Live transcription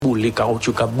boulé,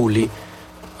 caoutchouc a boulé,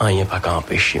 rien pas qu'à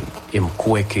empêcher. Et je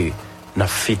crois que n'a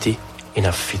fêté et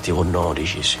n'a fêté au nom de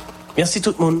Jésus. Merci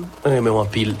tout le monde. Mais en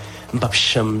pile, je ne peux pas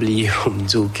chambler pour me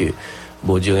dire que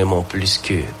bon Dieu aime plus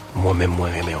que moi-même,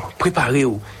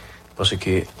 Préparez-vous parce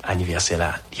que l'anniversaire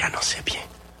là, il annonce bien.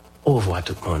 Au revoir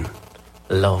tout le monde.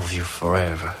 Love you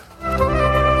forever.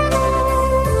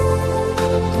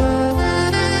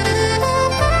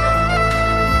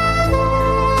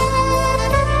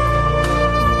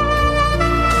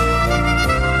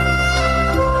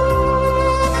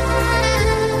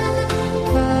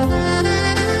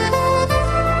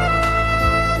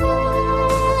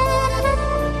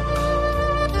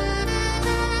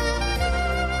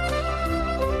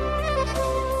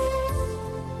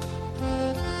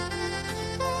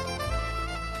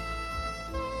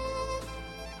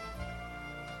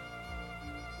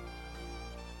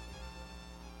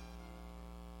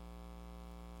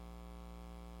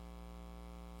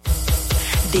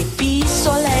 Depuis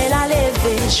soleil a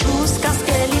levé jusqu'à ce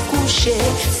qu'elle est couchée,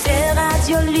 c'est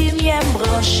radio lumière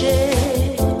branchée.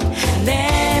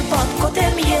 N'importe côté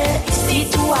mieux, ici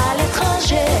tout à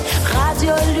l'étranger,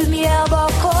 radio lumière bon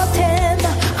côté,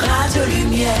 radio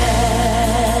lumière.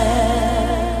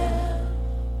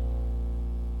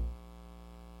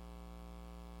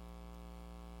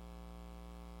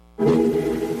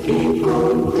 Qui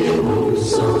côté nous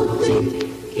sortit,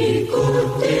 qui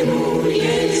côté nous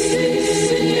yes.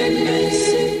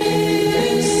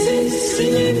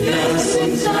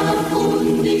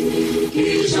 Qui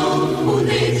j'en pour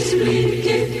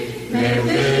expliquer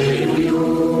merveilleux.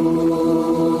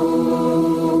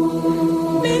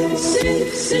 Merci,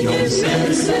 Seigneur,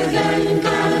 c'est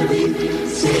l'incarné,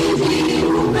 c'est lui ou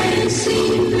merci,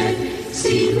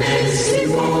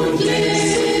 mon Dieu.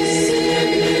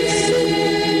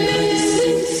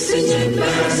 Seigneur,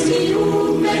 merci ou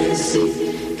merci,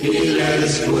 qu'il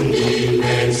laisse pour dire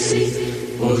merci,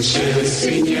 mon cher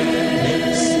Seigneur.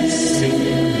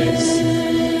 Seigneur, merci.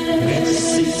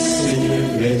 Merci, Seigneur,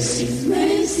 merci.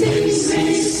 Merci,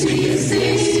 Seigneur,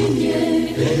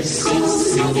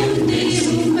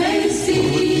 merci. Merci,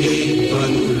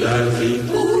 donne la vie.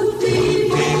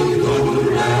 Donne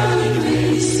la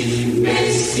vie.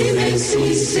 Merci,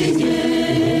 Seigneur.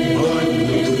 Bonne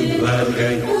toute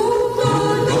bagaille.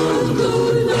 Bonne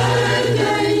toute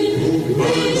bagaille.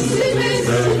 Merci,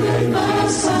 papa.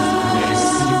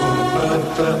 Merci, mon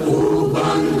papa.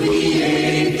 Bonne vie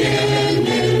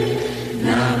éternelle.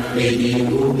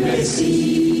 Bénis-nous, merci.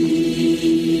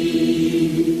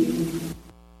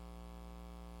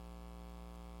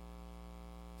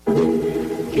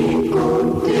 Qui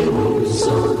côté nous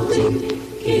sortit,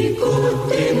 qui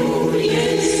côté nous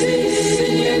yes,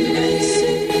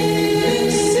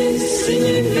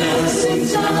 Seigneur, merci,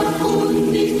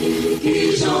 t'apprendre, qui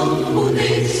j'en pour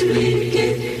expliquer,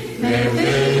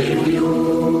 merveilleux.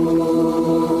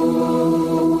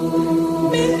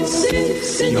 Merci,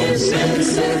 Seigneur,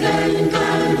 c'est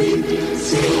l'incarné,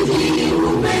 c'est lui ou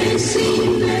merci,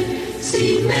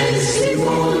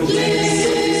 mon Dieu.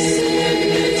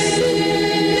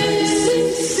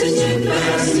 Seigneur,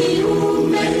 merci ou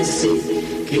merci,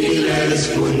 qu'il laisse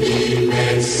pour dire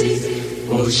merci,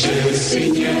 mon cher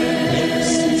Seigneur.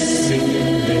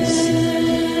 Seigneur, merci.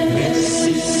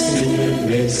 Merci, Seigneur,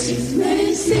 merci.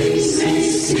 Merci, Seigneur.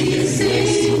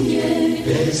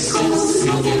 Merci,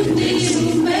 Seigneur,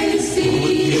 merci.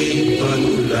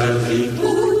 Donne la vie.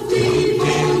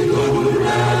 Donne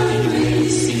la vie.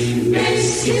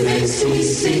 Merci,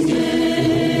 Seigneur.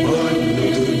 Bonne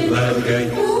toute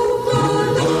bagaille.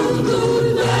 Bonne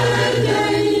toute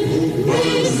bagaille.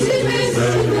 Merci,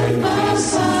 papa.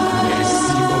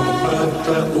 Merci, mon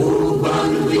papa.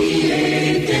 Bonne vie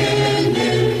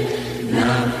éternelle.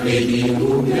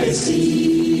 Bénis-nous, merci.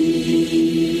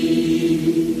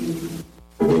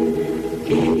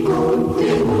 Qui côté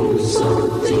nous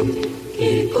sortit,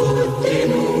 qui côté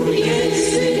nous yes,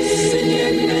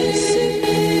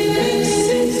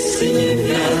 Seigneur,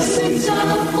 merci,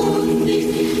 t'apprendre,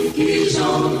 qui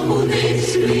j'en pour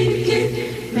expliquer,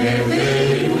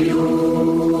 merveilleux.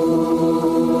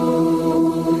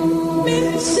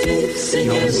 Merci,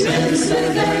 Seigneur, c'est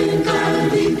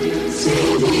l'incarné, c'est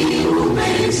lui ou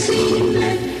merci,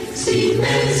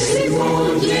 mon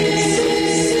Dieu.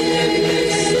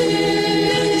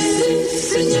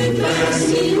 Seigneur,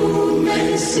 merci ou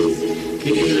merci,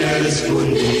 qu'il laisse pour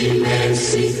dire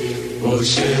merci, mon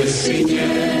cher Seigneur.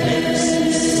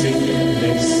 Seigneur,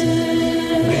 merci.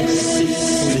 Merci,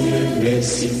 Seigneur,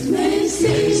 merci. Merci,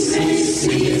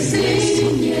 Seigneur.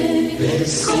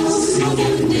 Merci,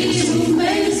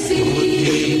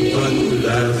 donne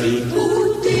la vie.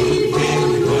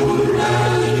 Donne la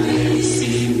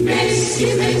vie. Merci,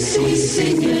 merci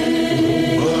Seigneur.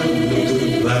 Bonne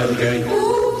toute bagaille.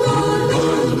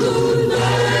 Bonne toute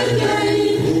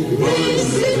bagaille.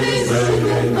 Merci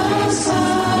papa.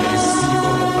 Merci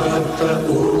papa.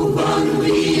 Bonne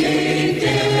vie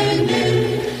éternelle.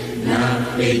 N'a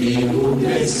béni vous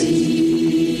merci.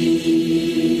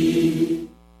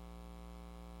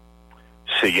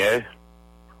 Seigneur,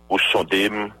 ou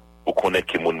sondem, ou connaît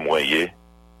qui moun moyen,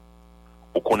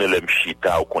 ou connaît l'aime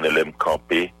chita, ou connaît l'aime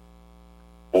camper,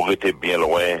 ou rester bien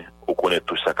loin, ou connaît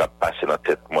tout ça qui a passé dans la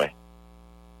tête moi.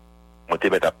 Moi te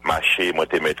mettre à marcher, moi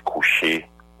te mettre coucher,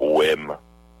 ou aime,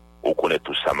 ou connaît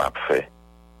tout ça m'a fait.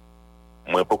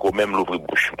 Moi pas quand même l'ouvrir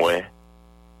bouche moi,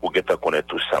 ou geta connaît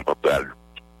tout ça m'a fait.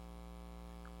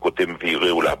 Côté me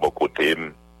virer ou la bon côté,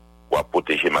 ou à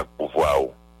protéger ma pouvoir.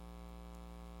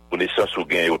 Connaissance ou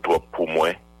gain yo trop pour moi,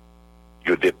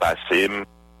 yo dépassé,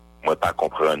 moi pas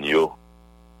comprendre yo.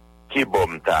 Qui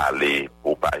bon t'a aller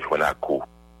pour pas joindre à coup?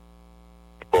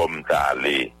 Bon t'a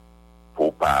aller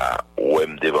pour pas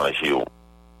ouem dévanger yo.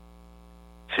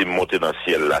 Si me monter dans le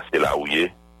ciel là, c'est là où y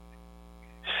est.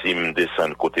 Si me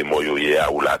descendre côté moyo y est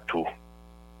ou là tout.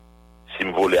 Si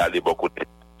me voler aller bon côté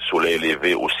soleil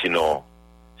élevé ou sinon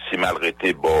si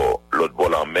m'arrêter bon l'autre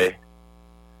bol en mai,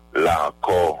 là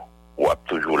encore ou ap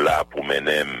toujours là pour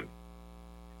mener,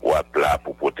 ou ap là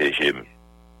pour protéger.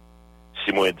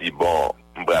 Si moi dis bon,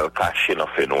 m'bral cacher dans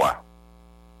fait noir.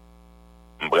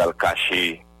 M'bral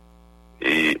cacher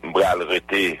et m'bral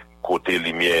rester côté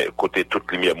lumière, côté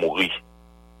toute lumière mourir.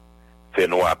 Fait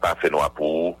noir pas fait noir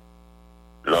pour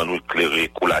l'en nous éclairer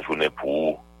pour la journée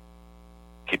pour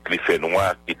quitte li fait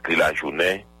noir, quitte li la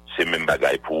journée, c'est même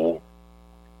bagaille pour.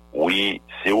 Oui,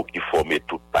 c'est eux qui forment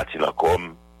toute partie dans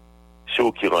comme c'est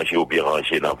eux qui rangent ou bien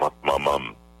rangent dans votre maman.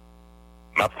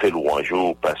 M'a fait louange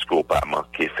parce qu'on pas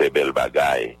manqué fait belle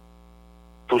bagaille.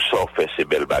 Tout ça fait ces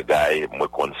belles bagailles, moi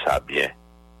connais ça bien.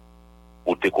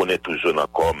 Ou te connais toujours dans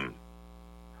comme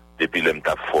depuis l'em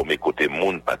t'a formé côté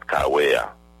monde pas de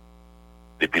kawea.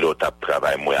 Depuis l'autre t'a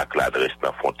travaillé moi avec l'adresse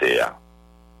dans Fontéa.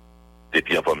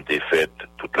 Depuis en forme t'es faite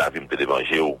toute la vie m'te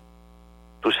d'évangile.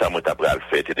 Tout ça moi t'a pral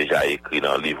fait t'es déjà écrit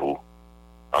dans le livre.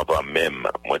 Avant même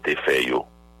moi t'es fait yo.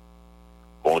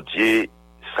 Bon Dieu,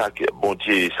 ça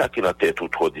qui n'a tête tout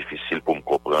trop difficile pour me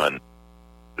comprendre.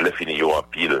 Le fini yo en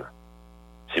pile.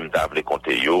 Si m'ta vle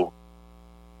compter yo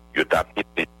t'a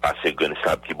passé grand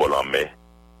sable qui bol en main.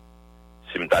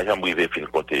 Si m'ta jamais rivé fin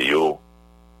compter yo,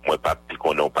 moi pas pi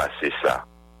qu'on a passé ça.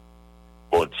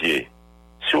 Bon Dieu,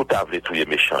 si ou t'a vle touyer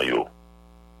méchant yo,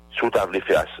 si ou t'a vle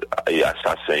faire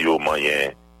assassin yo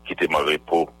moyen qui te man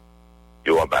repos,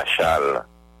 yo en bachal,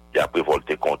 y a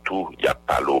prévolté contre tout, y a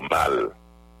pas l'eau mal.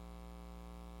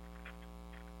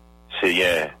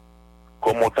 Seigneur,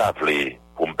 comment t'as voulu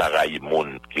pour me parailler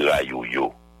moun qui raillou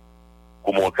yo?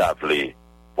 Comment t'as voulu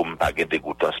pour me pas gagner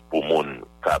dégoûtance pour moun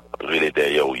qui relè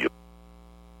derrière yo?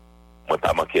 Moi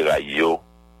pas manqué railler yo,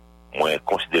 moi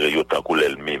considérer yo tant que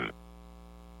l'elle-même.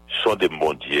 Son de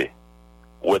mon Dieu,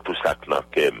 ou tout ça qui n'en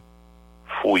kem,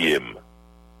 fouillem,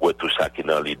 ou tout ça qui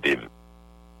n'en l'idée.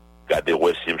 Gardez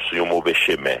ouais si sur un mauvais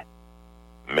chemin,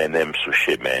 menem sous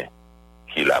chemin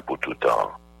qui l'a pour tout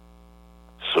temps.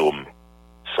 Psaume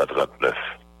 139.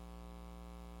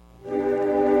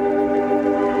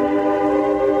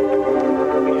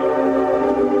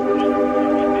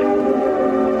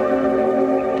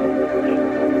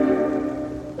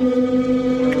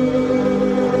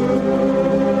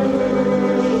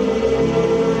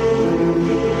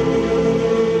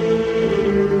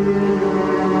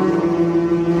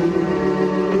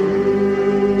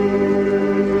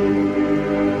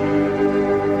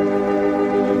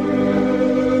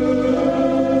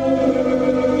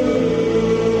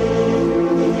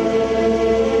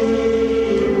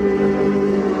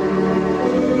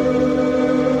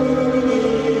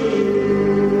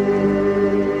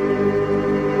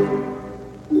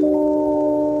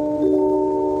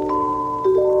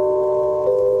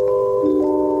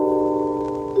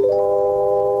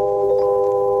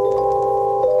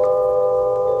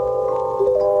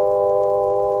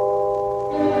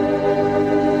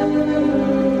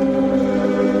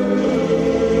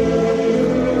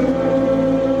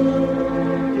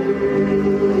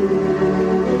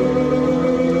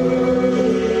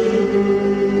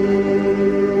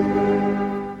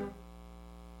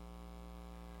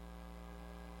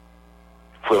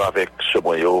 Avec ce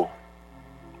moyen,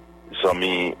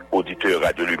 amis auditeurs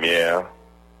Radio Lumière,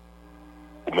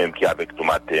 ou même qui avec nous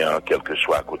matin, quel que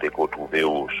soit côté qu'on trouve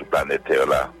ou sur planète Terre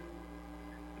là,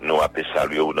 nous appelons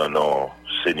saluer dans nos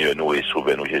Seigneur nous et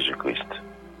Sauveur nous Jésus-Christ.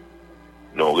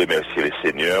 Nous remercions le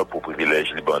Seigneur pour le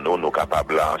privilège liban nous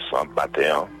capables ensemble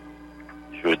matin,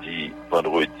 jeudi,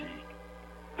 vendredi,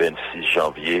 26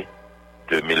 janvier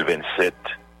 2027.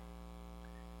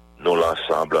 Nous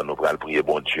l'ensemble, nous allons prier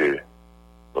bon Dieu.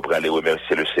 Nous allons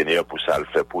remercier le Seigneur pour ça le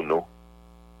fait pour nous.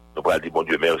 Nous allons dire bon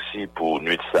Dieu merci pour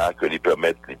nuit ça que lui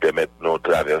permettre nous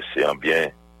traverser en bien.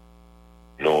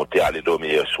 Nous sommes allés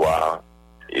dormir hier soir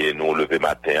et nous lever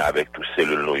matin avec tous ces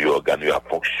cellules nous organes à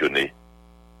fonctionner.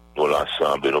 Nous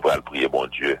l'ensemble, nous allons prier bon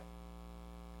Dieu.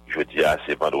 Je dis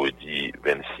c'est vendredi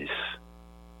 26.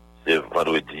 C'est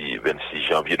vendredi 26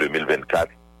 janvier 2024.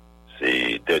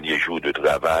 C'est dernier jour de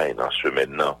travail dans ce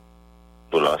maintenant.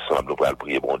 Nous l'ensemble, nous allons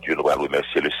prier bon Dieu, nous allons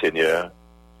remercier le Seigneur.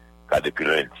 Car depuis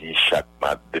lundi,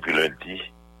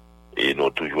 et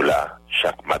nous toujours là,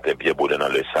 chaque matin bien bonheur dans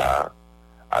le Sahara,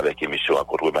 avec émission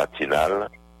Rencontre Matinale,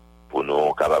 pour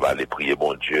nous capables d'aller prier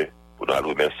bon Dieu, pour nous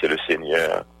remercier le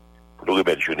Seigneur, pour nous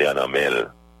remettre journée en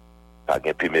amène. Pas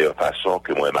de meilleure façon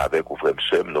que moi-même avec ou frère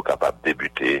nous sommes capables de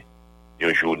débuter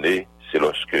une journée, c'est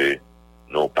lorsque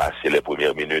nous passons les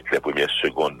premières minutes, les premières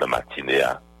secondes de la matinée,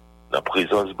 dans la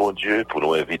présence de bon Dieu, pour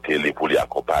nous inviter les, pour les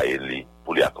accompagner,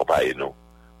 pour les accompagner nous,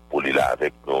 pour les là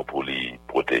avec nous, pour les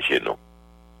protéger nous.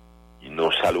 Il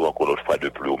nous salue encore une fois de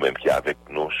plus, ou même qui est avec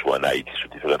nous, soit en Haïti, sur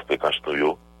différentes fréquences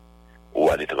ou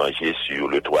à l'étranger sur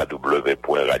le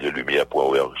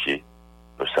www.radiolumière.org.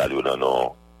 Nous saluons dans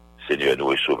nos Seigneur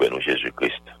nous et Sauveur nous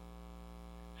Jésus-Christ.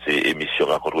 C'est émission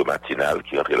Rencontre Matinale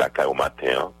qui entre la caille au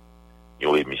matin.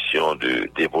 Une émission de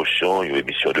dévotion, une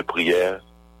émission de prière,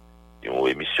 une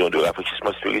émission de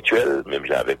rafraîchissement spirituel, même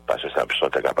avec Pasteur Samson,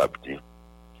 t'es capable de dire,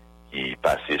 qui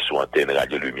passait sur antenne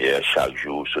Radio Lumière chaque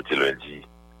jour, sauté lundi,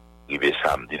 arrivé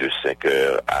samedi de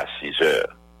 5h à 6h.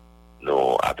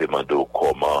 Nous avons demandé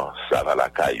comment ça va la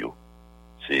caillou.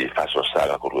 C'est façon ça,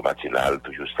 Rencontre Matinale,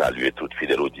 toujours saluer tout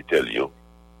fidèle auditeur.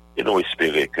 Et nous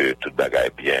espérons que tout bagaille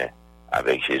est bien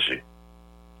avec Jésus.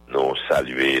 Nous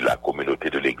saluer la communauté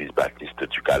de l'église baptiste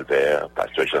du Calvaire,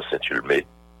 Pasteur Jean Saint-Ulmé,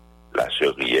 la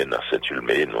sœur Rienne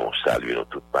Saint-Ulmé, nous saluons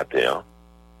tout matin.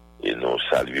 Et nous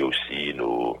saluons aussi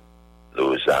nos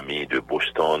amis de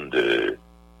Boston, de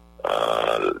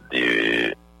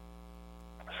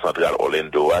Central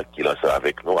Orlando, qui lancent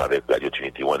avec nous, avec Radio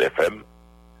Trinity One FM.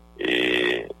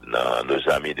 Et nos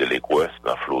amis de l'Écosse,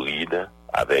 dans Floride,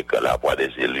 avec la voix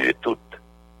des élus et toutes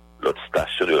l'autre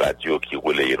station de radio qui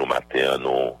relaye nos matins,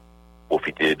 nous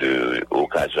profiter de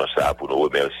l'occasion ça pour nous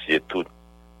remercier tous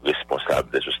les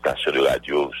responsables des stations de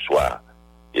radio, soit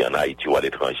en Haïti ou à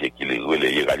l'étranger, qui les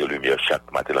relayent Radio Lumière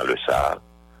chaque matin dans le Sahara,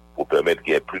 pour permettre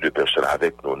qu'il y ait plus de personnes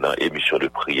avec nous dans émission de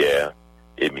prière,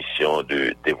 émission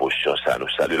de dévotion. Ça nous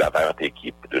salue la vaillante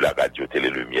équipe de la radio Télé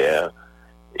Lumière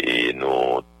et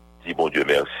nous dit bon Dieu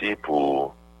merci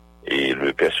pour et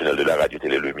le personnel de la radio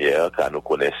Télé Lumière, car nous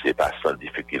connaissons pas sans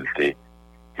difficulté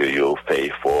que yo fait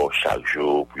effort chaque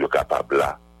jour pour être capable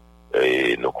là.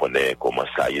 Et nous connaissons comment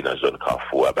ça y est dans la zone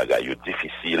Carrefour, bagaille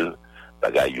difficile,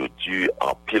 bagaille dur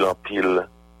en pile,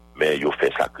 mais yo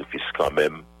fait sacrifice quand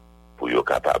même pour être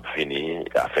capable de finir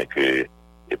afin que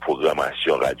les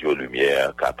programmations Radio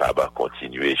Lumière capables de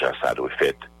continuer, j'en ça doit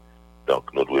fait.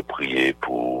 Donc nous devons prier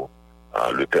pour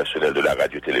le personnel de la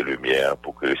radio Télé Lumière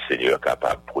pour que le Seigneur soit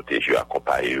capable de protéger,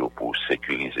 accompagner, pour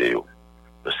sécuriser.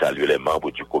 Nous saluons les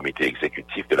membres du comité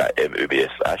exécutif de la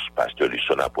MEBSH, Pasteur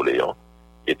Lucien Napoléon,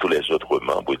 et tous les autres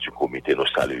membres du comité. Nous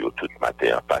saluons tout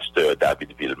matin. Pasteur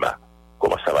David Vilma,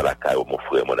 comment ça va la caillou, mon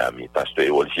frère, mon ami. Pasteur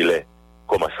Erol Gilet,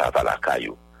 comment ça va la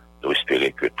caillou. Nous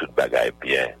espérons que toute bagaille est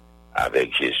bien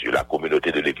avec Jésus. La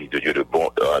communauté de l'Église de Dieu de bon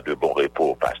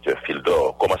repos, Pasteur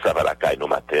Fildor, comment ça va la caillou nos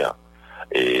matins.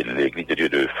 Et l'église de Dieu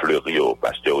de Fleurio,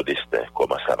 Pasteur Audestin,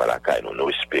 comment ça va la caille, nous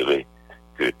espérons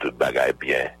que toute bagaille est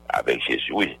bien avec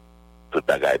Jésus. Oui, toute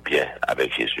bagaille est bien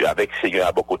avec Jésus. Avec Seigneur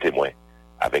à bon côté moi,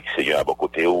 avec Seigneur à bon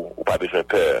côté ou pas besoin de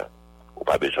peur, ou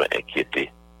pas besoin d'inquiéter.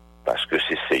 Parce que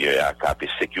c'est Seigneur à cap et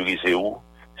sécuriser où,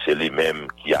 c'est lui-même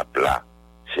qui a plat,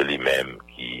 c'est lui-même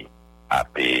qui a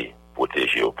payé,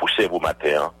 protéger. Poussez-vous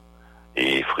matin,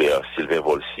 et frère Sylvain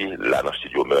Volsi, là dans le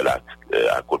studio Merlac,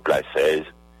 à Côte-Plage 16,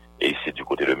 et ici du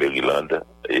côté de Maryland,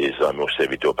 et les amis ont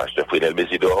servi au pasteur Frédel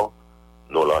Mésidor,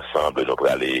 nous l'ensemble, nous allons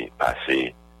aller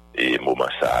passer et moment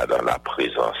ça dans la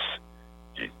présence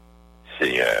du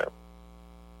Seigneur.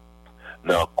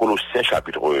 Dans Colossiens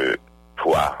chapitre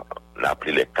 3, on a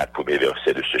appelé les 4 premiers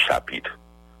versets de ce chapitre.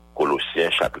 Colossiens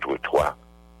chapitre 3,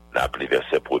 on a appelé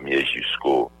verset 1er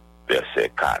jusqu'au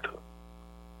verset 4.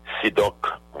 Si donc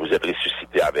vous êtes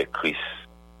ressuscité avec Christ,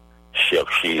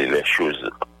 cherchez les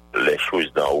choses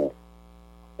d'en haut,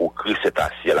 où Christ est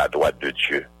assis à la droite de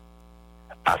Dieu.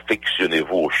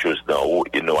 Affectionnez-vous aux choses d'en haut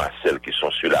et non à celles qui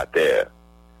sont sur la terre,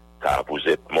 car vous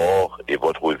êtes morts et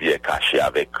votre vie est cachée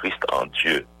avec Christ en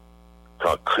Dieu.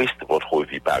 Quand Christ, votre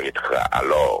vie, paraîtra,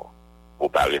 alors vous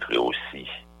paraîtrez aussi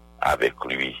avec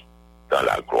lui dans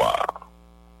la gloire.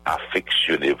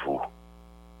 Affectionnez-vous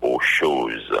aux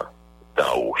choses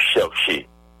d'en haut. Cherchez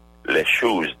les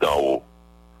choses d'en haut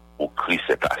où Christ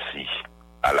est assis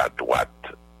à la droite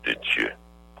de Dieu.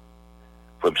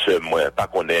 Comme ça, moi, pas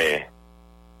qu'on est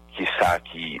qui ça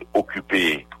qui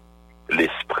occupait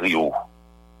l'esprit ou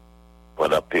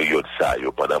pendant période ça,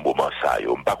 pendant moment ça,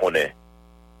 pas qu'on est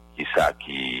qui ça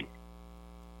qui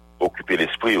occupait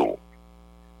l'esprit ou.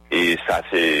 Et ça,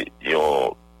 c'est une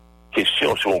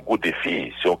question sur un gros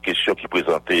défi, c'est une question qui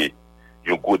présentait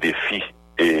un gros défi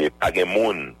et pas de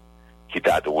monde qui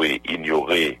t'a doué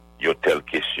ignorer une telle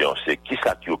question, c'est qui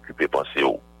ça qui occupait penser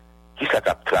ou, qui ça qui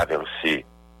a traversé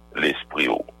l'esprit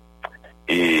ou.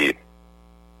 Et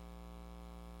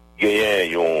il y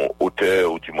a un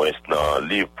auteur, ou du moins dans le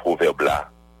livre Proverbe là,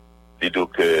 dit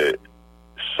que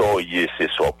soyez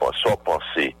c'est sans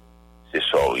penser, c'est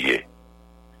soyez.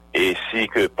 Et si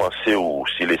que penser ou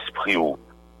si l'esprit ou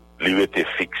lui était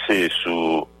fixé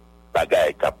sur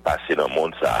bagaille qui a passé dans le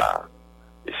monde ça,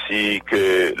 si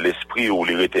que l'esprit ou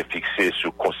lui était fixé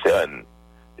sur concerne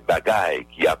bagaille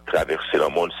qui a traversé le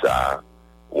monde ça,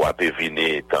 ou a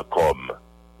venir tant comme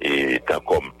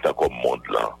monde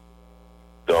là.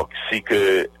 Donc si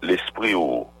que l'esprit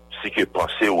ou si que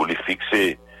penser ou les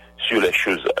fixé sur les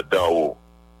choses d'en haut,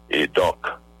 et donc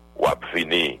ou a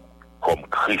venir comme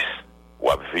Christ, ou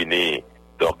a venir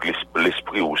donc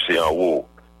l'esprit ou c'est en haut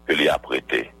que lui a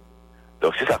prêté.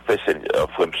 Donc si ça fait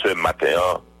ce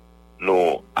matin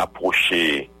nous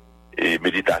approcher et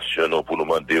méditation pour nous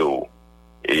demander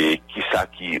et qui ça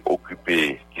qui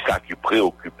occupé, qui ça qui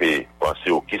préoccupé,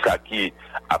 penser qui ça qui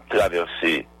a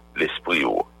traversé l'esprit.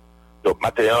 Donc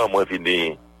matin moi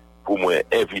venir pour moi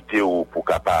inviter ou pour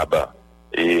capable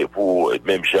et pour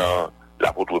même Jean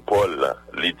l'apôtre Paul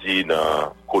il dit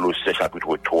dans Colossiens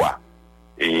chapitre 3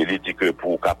 et il dit que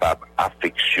pour capable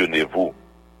affectionnez-vous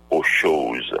aux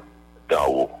choses d'en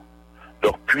haut.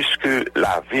 Donc puisque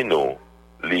la vie nous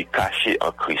les cachée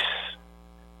en Christ,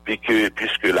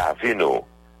 puisque la vie nous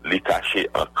les cachée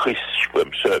en Christ,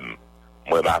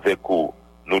 moi avec vous,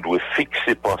 nous devons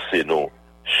fixer pensée nous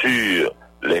sur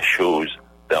les choses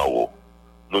d'en haut.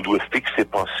 Nous devons fixer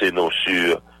pensée nous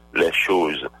sur les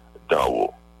choses d'en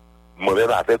haut.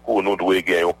 Moi-même avec vous, nous devons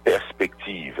gagner une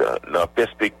perspective. Dans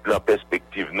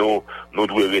perspective, nous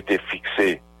devons rester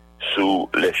fixés sur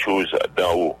les choses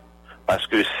d'en haut. Parce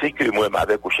que si que moi-même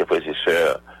avec vous, chers frères et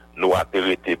sœurs, nous avons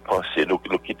été pensés, nous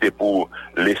quitter pour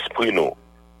l'esprit nous,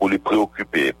 pour les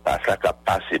préoccuper, par ça qui a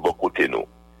passé bon côté nous.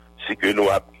 Si que nous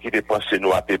avons quitté penser,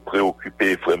 nous avons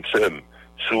préoccupé, frère,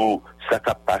 sur ça qui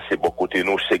a passé bon côté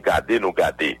nous, c'est garder. Nous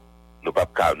pas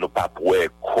pour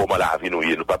comment la vie nous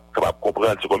est, nous pas capable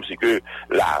comprendre, c'est comme si que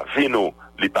la vie nous,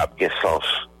 n'a pas de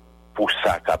sens pour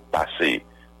ça qui a passé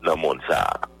dans le monde ça.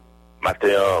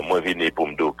 Maintenant, moi, je viens pour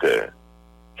me dire que,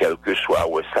 quel que soit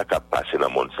ça qui a passé dans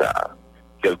le monde ça,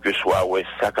 quel que soit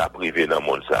ça qui a privé dans le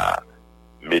monde ça,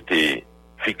 mettez,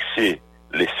 fixez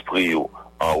l'esprit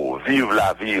en haut, vivre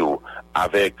la vie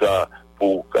avec,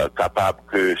 pour capable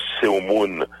que c'est au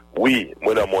monde, oui,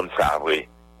 moi dans le monde ça vrai,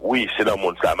 oui, c'est dans le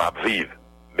monde ça m'a vivre,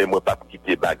 mais moi pas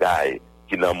quitter bagaille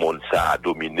qui dans le monde ça a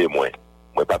dominé moi.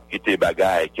 Moi pas quitter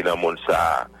bagaille qui dans le monde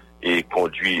ça et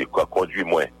conduit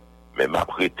moi, mais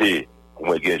m'apprêter pour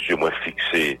moi je me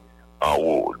fixer en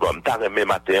haut. Donc m'ta remet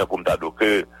matin comme t'as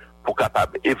que pour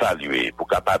capable évaluer, pour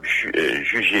capable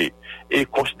juger et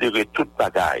considérer toute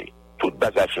bagaille,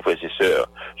 chers frères et sœurs,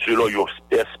 selon une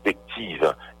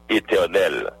perspective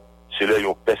éternelle,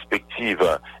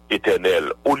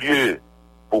 au lieu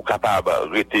pour capable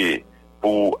arrêter,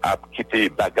 pour quitter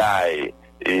bagaille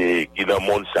et qui dans le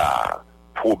monde ça,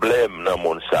 problème dans le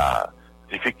monde ça,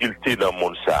 difficulté dans le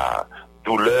monde ça,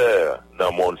 douleur dans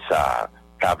le monde ça,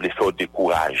 t'as voulu faire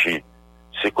décourager.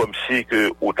 C'est comme si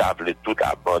que ou t'as voulu tout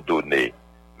abandonner.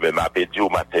 Mais m'a dit au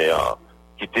matin,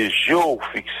 quitter géo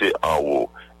fixé en haut.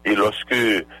 Et lorsque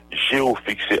géo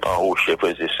fixé en haut, chers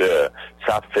frères et sœurs,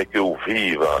 ça fait que vous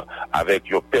vivez avec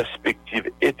une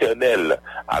perspective éternelle,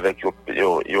 avec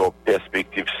une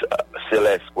perspective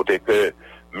céleste, côté que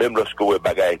même lorsque vous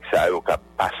bagaille ça, vous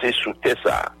passé sous terre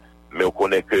ça, mais vous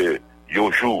connaissez que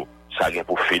un jour ça vient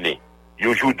pour finir.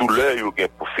 Un jour douleur vous vient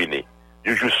pour finir.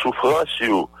 Un jour souffrance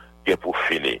vous vient pour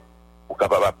finir. Vous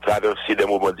capable de traverser des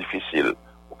moments difficiles,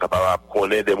 vous capable de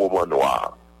connaître des moments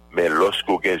noirs. Mais lorsque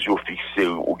vous avez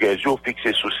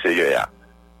fixé sous Seigneur,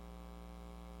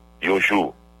 un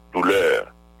jour douleur,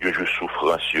 un jour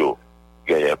souffrance,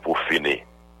 gagne pour finir.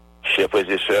 Chers frères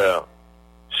et sœurs,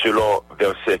 selon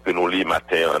verset que nous lisons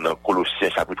matin dans Colossiens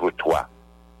chapitre 3,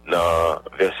 dans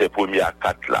verset 1 à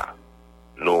 4 là,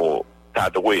 nous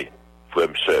t'adouer, frère,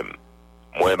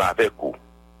 moi-même avec vous,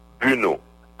 but nous,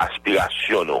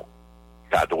 aspiration nous,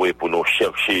 cadrer pour nous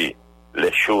chercher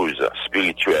les choses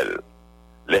spirituelles.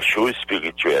 Les choses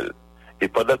spirituelles. Et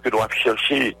pendant que nous avons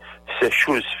cherché ces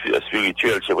choses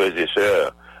spirituelles, chers frères et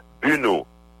sœurs, but nous,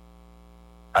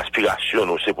 aspiration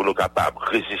nous, c'est pour nous capables de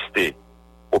résister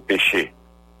au péché,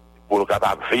 pour nous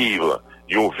capables de vivre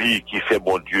une vie qui fait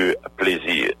bon Dieu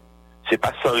plaisir. C'est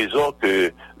pas sans raison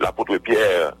que l'apôtre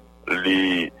Pierre,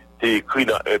 il est écrit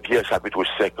dans 1 Pierre chapitre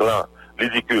 5 là, il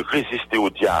dit que résister au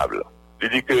diable. Il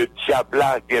dit que diable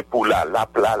là, pour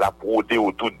la broder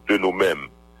autour de nous-mêmes.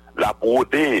 La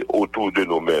broder autour de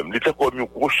nous-mêmes. Il était comme un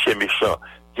gros chien méchant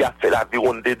qui a fait la vie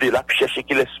ronde d'aider, la chercher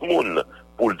qui laisse monde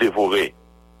pour le dévorer.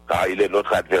 Car il est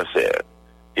notre adversaire.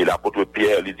 Et l'apôtre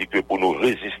Pierre, il dit que pour nous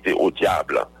résister au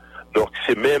diable. Donc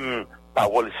c'est même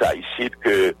parole ça ici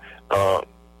que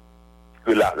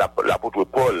l'apôtre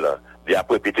Paul il a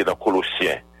répété dans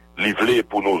Colossiens, livré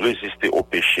pour nous résister au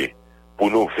péché,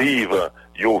 pour nous vivre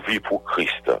une vie pour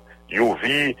Christ, une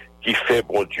vie qui fait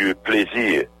bon Dieu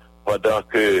plaisir, pendant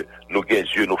que nous gagnons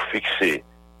yeux nous fixés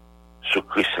sur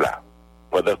Christ là,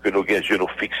 pendant que nous gagnons yeux nous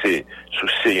fixés sur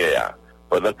Seigneur,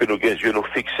 pendant que nous gagnons yeux nous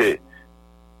fixés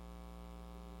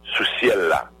sur ciel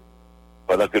là,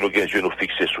 pendant que nous gagnons yeux nous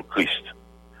fixés sur Christ.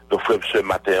 Donc frère, ce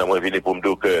matin, moi je viens pour me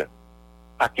dire que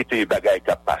pas quitter les bagailles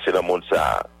qui passent dans le monde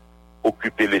ça,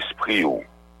 occuper l'esprit ou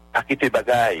pas quitter les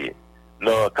bagailles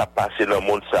non qui passent dans le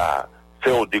monde ça,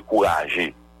 faire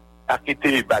décourager, pas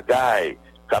quitter les bagailles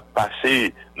qui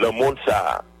passent dans le monde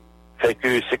ça, fait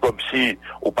que c'est comme si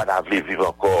on pas voulait vivre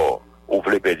encore, on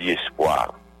voulait perdre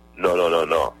espoir. Non,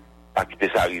 pas quitter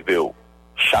ça arriver.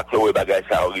 Chaque bagaille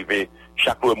ça arriver,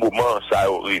 chaque moment ça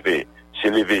arriver, c'est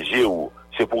lever ou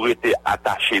c'est pour être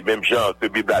attaché, même genre que la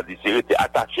Bible a dit, c'est être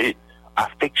attaché,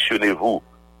 affectionnez-vous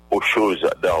aux choses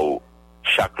d'en haut.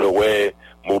 Chaque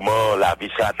moment, la vie,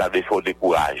 ça t'a fait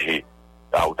décourager.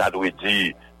 Alors, t'as dû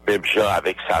dire, même genre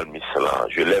avec Salmis,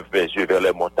 je lève mes yeux vers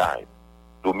les montagnes,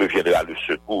 d'où me viendra le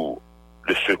secours.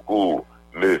 Le secours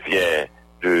me vient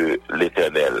de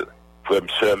l'Éternel. Frère,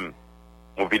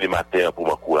 on vient le matin pour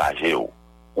m'encourager.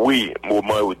 Oui,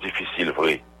 moment est difficile,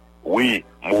 vrai. Oui,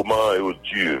 moment est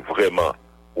dur, vraiment.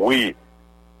 Oui,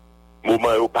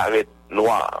 moment est paraît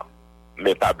noir,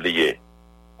 mais pas oublié.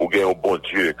 Ou gagne un bon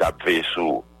Dieu qui a veillé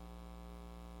sur.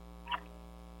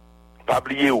 Pas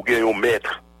oublier ou gagne un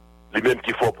maître, lui-même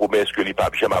qui fait promesse que il pas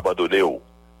jamais abandonné ou,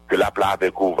 que la plat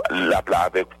avec vous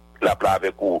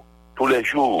tous les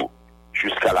jours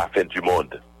jusqu'à la fin du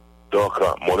monde. Donc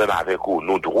moi-même avec vous,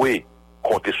 nous devons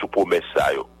compter sur promesse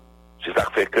ça yo. C'est ça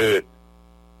qui fait que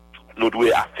nous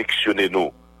devons affectionner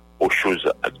nous aux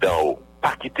choses d'en haut.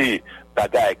 Pas quitter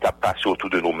bagaille qui a passé autour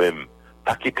de nous-mêmes.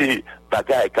 Pas quitter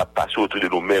bagaille qui a passé autour de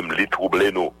nous-mêmes, les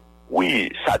troubler nous.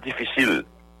 Oui, ça difficile.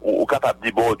 Ou capable de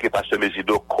dire, bon, ok, pasteur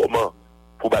Mézido, comment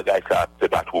pour bagaille ça, c'est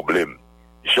pas problème.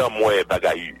 J'en moins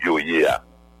bagaille yo ya.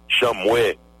 J'en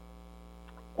moins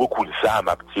beaucoup de ça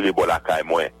m'a tiré bon la caille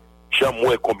moins. J'en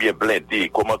moins combien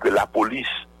blindé, comment que la police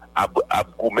a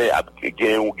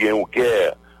gagné ou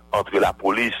guerre entre la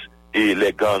police et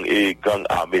les gangs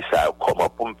armés ça.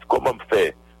 Comment me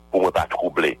faire pour ne pas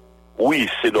troubler? Oui,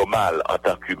 c'est normal en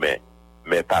tant qu'humain,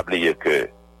 mais pas oublier que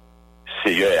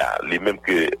c'est les mêmes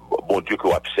que bon Dieu que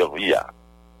m'a servi,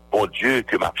 bon Dieu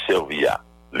que m'a servi,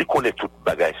 il connaît toute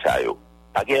bagaille ça yo.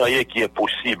 Pas rien qui est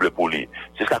impossible pour lui.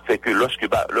 C'est ça qui fait que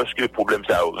lorsque le problème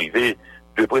ça arrivé,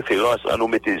 de préférence, on nous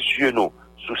met les yeux nous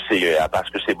sous Seigneur, parce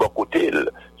que c'est bon côté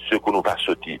ce que nous va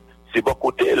sortir. C'est bon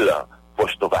côté là,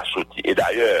 poste nous va sortir. Et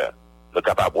d'ailleurs, nous sommes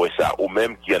capables de ça, ou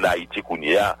même qui en Haïti qu'on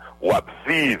y a, ou à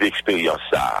vivre expérience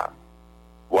ça.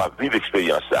 Ou à vivre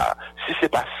expérience ça. Si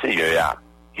c'est pas Seigneur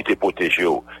qui t'a protégé,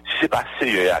 si c'est pas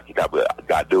Seigneur qui t'a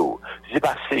gardé, si c'est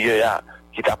pas Seigneur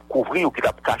qui t'a couvert ou qui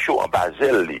t'a caché en bas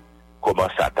d'elle, comment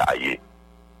ça taille.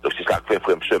 Donc c'est ça que fait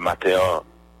frère ce matin,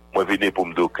 moi venir pour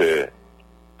me dire que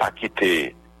pas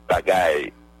quitter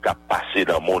bagaille qui a passé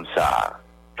dans le monde ça,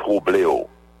 troublé,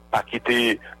 pas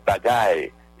quitter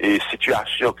bagaille et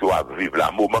situation que va vivre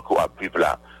là, moment que va vivre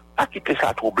là, pas quitter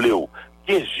ça troublé,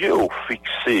 les yeux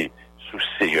fixés sur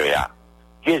Seigneur,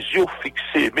 les yeux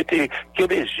fixés, mettez les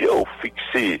yeux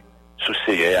fixés sur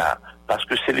Seigneur, parce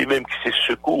que c'est lui-même qui se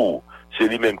secours, c'est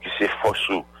lui-même qui se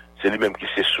force, c'est lui-même qui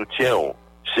se soutient,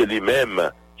 c'est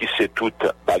lui-même qui sait toute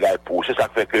bagaille pour. C'est ça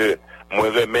qui fait que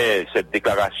moi remets cette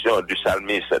déclaration du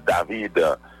psalmiste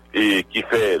David et qui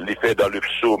fait dans le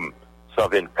psaume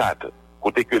 124,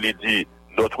 côté que il dit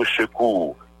notre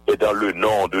secours est dans le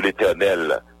nom de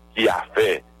l'Éternel qui a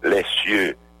fait les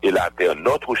cieux et la terre.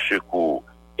 Notre secours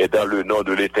est dans le nom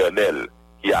de l'Éternel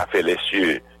qui a fait les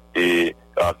cieux et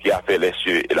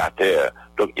la terre.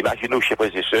 Donc imaginez-vous, chers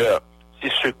frères et sœurs, si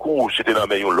secours c'était dans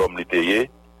main l'homme l'étayé.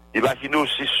 Imaginez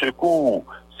si secours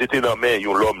c'était dans main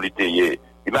l'homme l'étayé.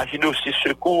 Imaginez si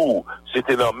secours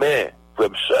c'était dans main frère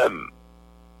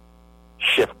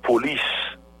chef police.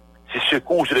 Si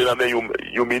secours c'était dans main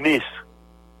un ministre.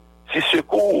 Si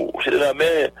secours c'était dans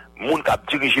main monde qui a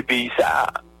dirigé pays ça.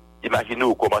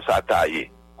 Imaginez comment ça a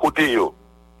taillé. Côté yo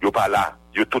pas là,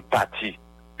 yo tout parti,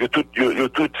 yo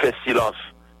tout fait silence.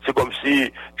 C'est comme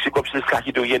si le cas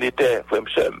qui de rien n'était, frère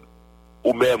m'sem.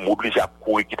 Ou même obligé à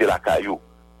courir quitter la caillou,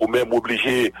 ou même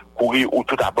obligé à courir ou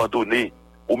tout abandonner,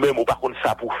 ou même ou pas contre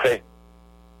ça pour faire.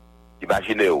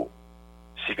 Imaginez-vous,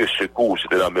 si que secours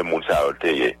c'était dans le même monde ça a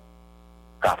été,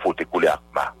 car faut te couler à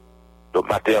ma. Donc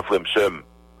matin, frère m'sem,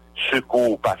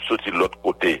 secours pas sortir de l'autre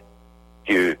côté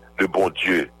que le bon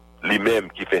Dieu, lui-même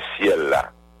qui fait ciel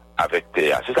là, avec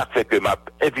terre. C'est ça qui fait que m'a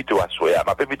invité à soir,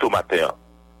 m'a invité au matin,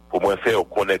 pour moi faire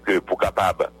connaître que pour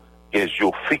capable, les yeux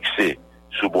fixés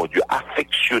sur bon Dieu,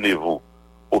 affectionnez-vous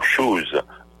aux choses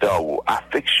d'en haut,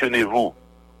 affectionnez-vous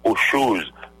aux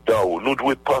choses d'en haut. Nous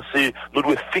devons penser, nous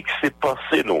devons fixer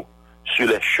penser nous sur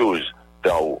les choses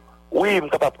d'en haut. Oui, je suis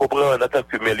capable de comprendre en tant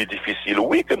qu'humain les difficiles.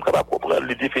 Oui, je suis capable de comprendre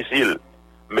les difficiles.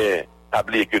 Mais,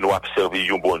 oubliez que nous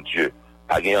observons bon Dieu.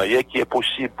 Pas rien qui est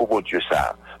possible pour bon Dieu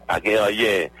ça. Pas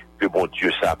rien que bon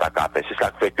Dieu ça pas capable. C'est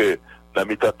ça qui fait que dans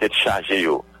mi-temps tête chargée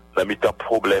yo, dans mi-temps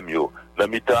problème yo, dans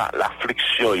mi-temps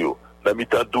l'affliction yo, dans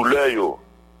mi-temps douleur yo,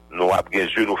 nous avons les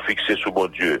yeux nous fixer sur bon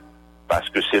Dieu parce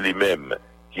que c'est lui-même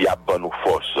qui a bon nous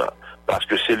force, parce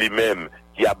que c'est lui-même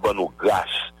qui a bon nous grâce,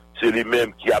 c'est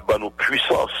lui-même qui a bon nous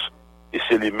puissance et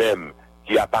c'est lui-même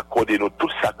qui a pas accordé nous tout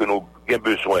ça que nous avons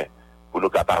besoin pour nous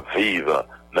capables de vivre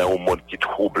dans un monde qui est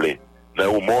troublé,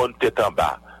 dans un monde tête en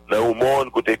bas. Dans un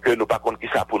monde côté que nous pas contre qui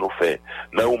ça pour nous faire.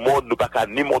 Dans un monde nous pas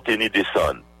ni monter ni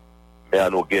descendre. Mais à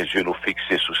nos yeux nous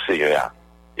fixer sous Seigneur.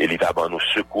 Et il va nous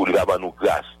secours, il va nous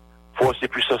grâce. Force et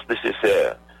puissance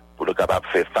nécessaire pour nous capables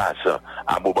de faire face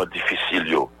à un moment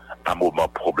difficile, à un moment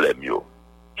problème.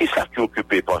 Qui ça qui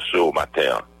occupé penser au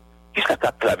matin? Qui ça qui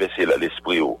a traversé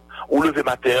l'esprit? Ou lever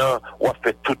matin, ou a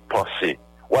fait toute pensée.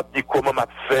 Ou a dit comment m'a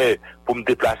fait pour me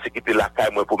déplacer, quitter la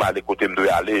caille, moi, pour m'aller côté me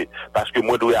dois aller. Parce que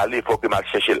moi, dois aller, faut que m'a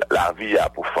chercher la vie,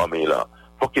 pour famille, là.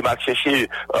 Faut que m'a chercher,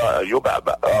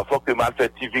 faut que m'a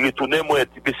fait virer tourner, moi,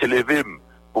 se lever,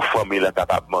 pour famille, là,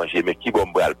 capable de manger. Mais qui va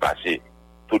me passer?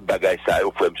 Toute bagaille, ça,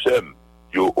 au frère,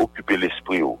 yo, occuper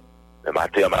l'esprit, Mais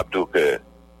matin, m'a dit que,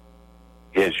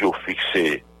 les yeux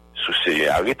fixés sous ces,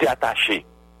 arrêtez attaché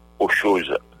aux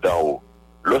choses d'en haut.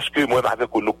 Lorsque moi,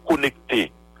 avec nous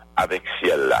connecter avec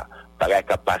ciel là, pareil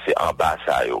qu'à passer en bas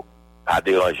ça yo, à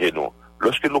déranger nous.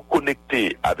 Lorsque nous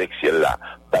connecter avec ciel là,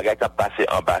 pareil qu'à passer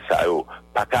en bas ça yo,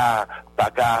 pas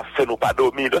qu'à faire nous pas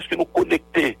dormir. Lorsque nous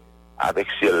connecter avec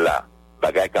ciel là,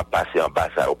 pareil qu'à passer en bas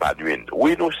ça yo, pas nuire.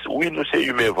 Oui nous c'est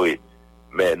humain vrai,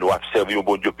 mais nous observons un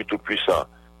bon Dieu qui est tout puissant,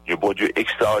 un bon Dieu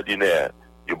extraordinaire,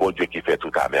 un bon Dieu qui fait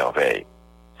tout à merveille.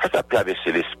 Ça t'a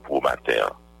traversé l'esprit matin.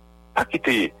 Pas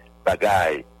quitter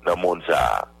bagaille dans le monde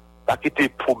ça. Pas quitter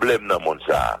problème dans le monde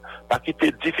ça, pas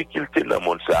quitter difficulté dans le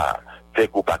monde ça, fait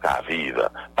qu'on pas qu'à vivre,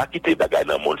 pas quitter bagaille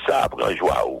dans le monde ça, prendre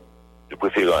joie ou, de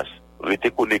préférence,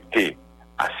 rester connecté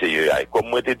à Seigneur. Et comme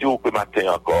moi te dis que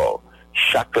matin encore,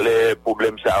 chaque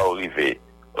problème ça a arrivé,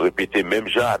 répétez même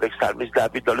Jean avec Psalmiste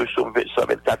David dans le psaume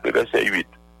 124 verset 8,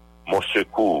 mon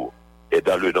secours est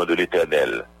dans le nom de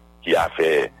l'Éternel qui a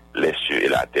fait les cieux et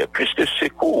la terre. Puisque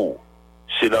secours,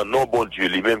 c'est dans le nom bon Dieu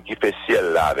lui-même qui fait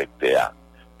ciel là avec terre.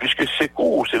 Puisque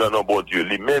secours, c'est dans notre bon Dieu,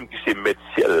 lui-même qui s'est mettre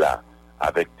ciel là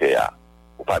avec terre.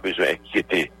 Ou pas besoin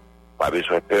d'inquiéter, pas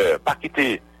besoin de peur, pas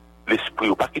quitter l'esprit,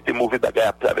 ou pas quitter mauvais bagaille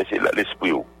à traverser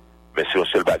l'esprit. Mais c'est un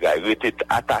seul bagaille, rester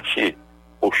attaché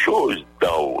aux choses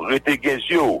d'en haut, rester les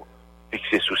yeux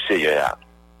fixés sous Seigneur.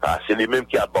 Car c'est lui-même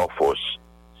qui a bonne force,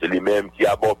 c'est lui-même qui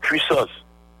a bonne puissance,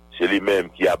 c'est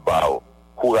lui-même qui a bon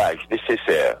courage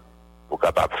nécessaire pour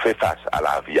capable faire face à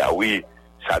la vie. Ah oui,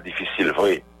 c'est difficile,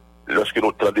 vrai. Lorsque nous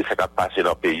entendons ce qui a passé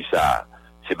dans le pays, ça,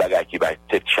 c'est bagaille qui va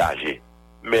être chargé.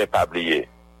 Mais pas oublier,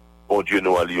 bon Dieu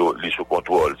nous a lui sous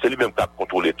contrôle. C'est lui-même qui a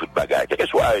contrôlé toute bagaille. Quel que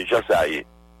soit les gens, ça y est,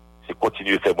 c'est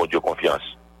continuer à faire bon Dieu confiance.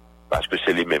 Parce que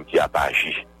c'est lui-même qui a pas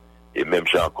agi. Et même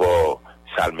j'ai encore,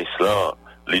 Psalmiste là,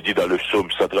 il dit dans le psaume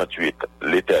 138,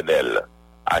 l'Éternel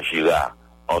agira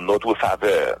en notre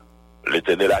faveur.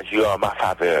 L'Éternel agira en ma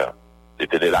faveur.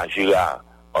 L'Éternel agira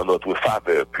en notre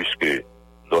faveur, puisque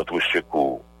notre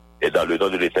secours est dans le nom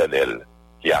de l'Éternel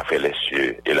qui a fait les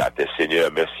cieux et la terre.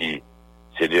 Seigneur, merci.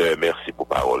 Seigneur, merci pour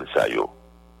parole, ça yo.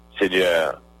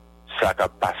 Seigneur, ça qui a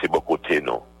passé beaucoup de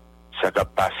nous. Ça qui a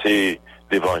passé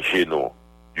devant nous.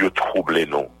 Yo troublé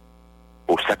nous.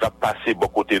 ça qui a passé bon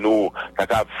côté nous, ça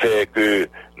qui a fait que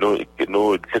nous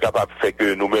c'est capable de faire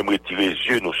que nous-mêmes retirer les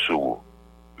yeux nous sur.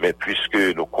 Mais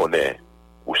puisque nous connaissons,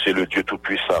 ou c'est le Dieu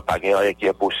Tout-Puissant, pas rien qui est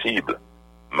impossible,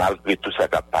 malgré tout ça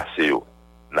qui a passé, nous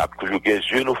avons toujours les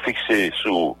yeux nous fixés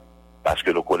sur, parce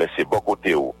que nous connaissons bon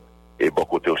côté et bon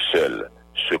côté seul,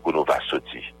 ce que nous va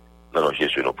sortir. Dans le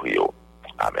Jésus nous prions.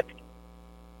 Amen.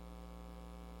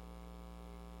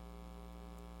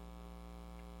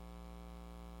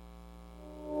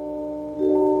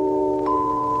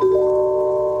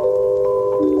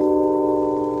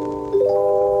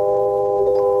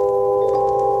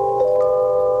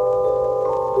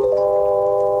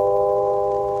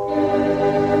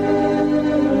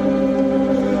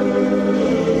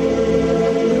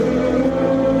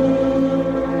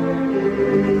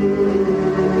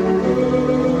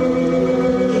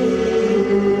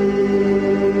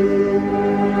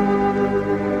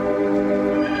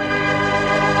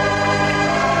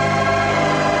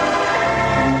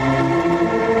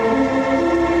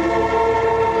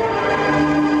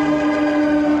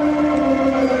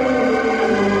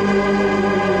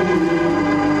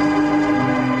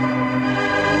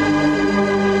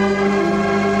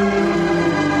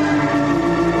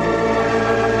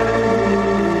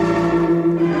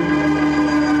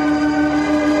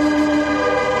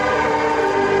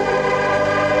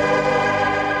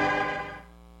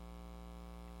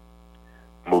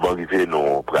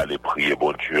 Nous pour aller prier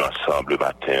bon Dieu ensemble le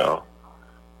matin,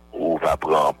 ou va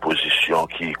prendre position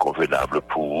qui est convenable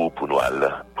pour nous aller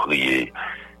prier.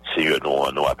 Seigneur,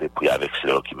 nous avons prié avec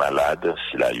ceux qui sont malades,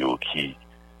 ceux qui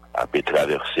a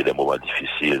traversé des moments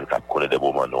difficiles, qui connaissent des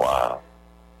moments noirs.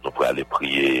 Nous pour aller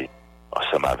prier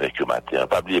ensemble avec eux matin.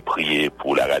 Pas oublier prier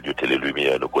pour la radio Télé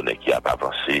Lumière, nous connaissons qui a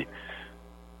avancé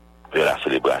vers la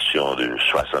célébration du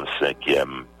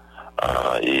 65e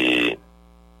et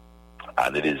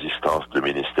année d'existence du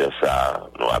ministère, ça,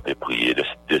 nous avons prié de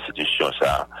cette institution,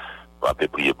 ça, nous avons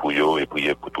prié pour eux et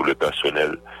prié pour tout le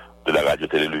personnel de la radio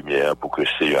Télé Lumière pour que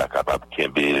c'est capable de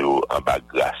tomber en bas de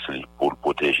grâce pour le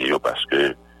protéger parce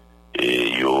que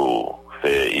ils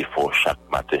fait effort chaque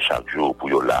matin, chaque jour pour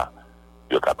eux là,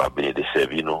 ils sont capables de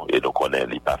servir nous et nous connaissons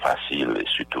n'est pas facile, et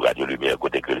surtout Radio Lumière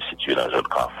côté que le situe dans la zone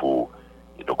Carrefour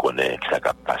et nous connaissons que ça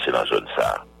va passer dans la zone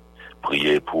ça.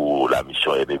 Prier pour la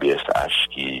mission MBSH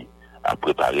qui a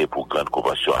préparé pour grande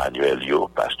convention annuelle,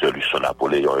 pasteur Luçon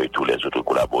Napoléon et tous les autres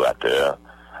collaborateurs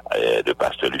de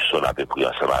pasteur Luçon a pris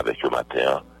ensemble avec eux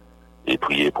matin et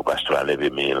prier pour pasteur Alain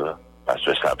Vémil,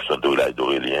 pasteur Samson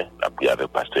d'Aurélien, a prié avec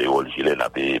pasteur Hérol Gillet, a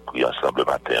pris ensemble le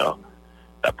matin,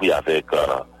 a prié avec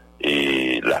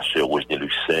et la sœur Rosny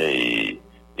Luxin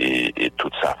et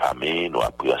toute sa famille, nous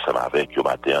a pris ensemble avec eux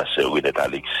matin, sœur Renette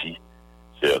Alexis,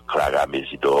 sœur Clara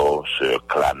Mésidor, sœur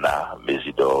Clana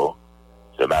Mésidor,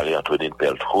 sœur Marie-Antoinine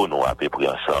Peltro, nous avons pris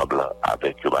ensemble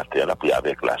avec le matin, on a pris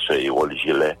avec la sœur Hérol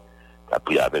Gillet, on a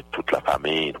pris avec toute la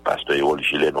famille, le pasteur Hérol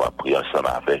Gillet, nous avons pris ensemble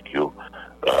avec eux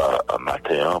un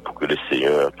matin pour que le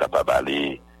Seigneur soit capable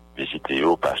d'aller visiter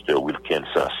eux, pasteur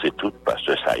Wilkinson, c'est tout,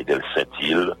 pasteur Saïdel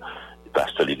Saint-Île,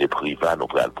 pasteur Lidé Priva, nous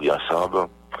avons pris ensemble,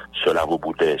 sœur Lavo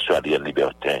Boudet, sœur Adrienne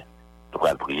Libertin, nous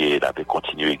allons prier, nous allons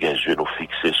continuer à yeux nous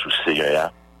fixer sous le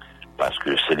Seigneur, parce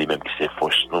que c'est lui-même qui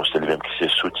s'efforce nous, c'est lui-même qui se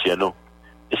soutient nous,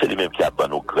 et c'est lui-même qui a donné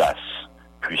nos grâces,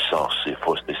 puissance et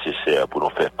force nécessaires pour nous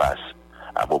faire face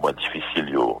à un moment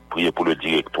difficile. Priez pour le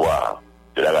directoire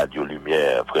de la radio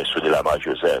Lumière, frère Sonelama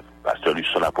Joseph, pasteur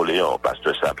Luçon Napoléon,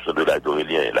 pasteur Samson de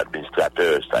l'Aidorélien,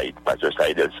 l'administrateur pasteur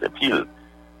Saïd El Saint-Île.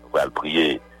 On va le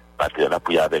prier, on a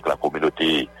prié avec la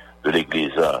communauté de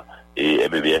l'église et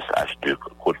MEBSH de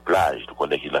Côte-Plage. Donc on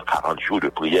est dans 40 jours de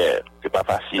prière. C'est pas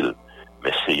facile,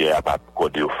 mais Seigneur a pas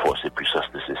accordé aux forces et puissances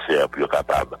nécessaires pour être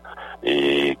capable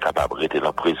de rester dans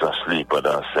la présence libre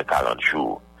pendant ces 40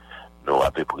 jours. Nous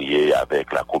avons prié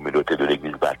avec la communauté de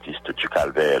l'église baptiste du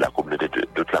Calvaire,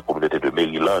 toute la communauté de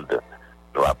Maryland.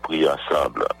 Nous avons prié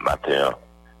ensemble matin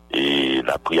et nous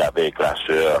avons prié avec la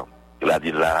sœur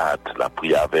Gladys Lahat, nous avons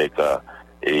prié avec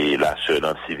et la sœur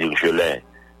Nancy Virgelin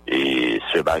et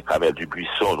sœur Marie-Camille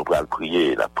Dubuisson. Nous avons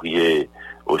prié, nous avons prié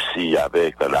aussi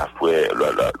avec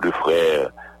le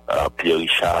frère Pierre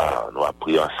Richard. Nous avons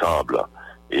prié ensemble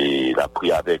et nous avons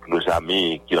prié avec nos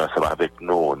amis qui sont ensemble avec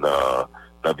nous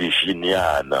dans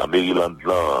Virginia, dans Maryland, de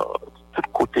tous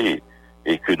côtés,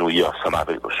 et que nous y ensemble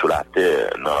avec nous sur la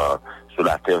terre,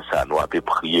 ça, nous avons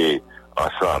prié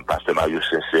ensemble, pasteur Mario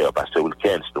Sincère, pasteur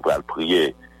Wilkins, nous allons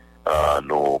prier,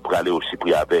 nous allons aussi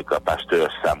prier avec pasteur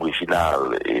Sam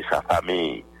Reginal et sa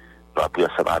famille, nous allons prier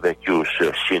ensemble avec eux,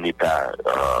 sœur Chénita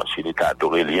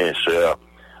d'Aurélien, sœur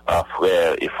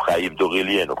frère Ephraim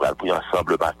d'Aurélien, nous allons prier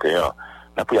ensemble le matin,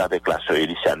 nous allons prier avec la sœur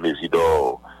Eliciane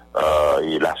Mésidor,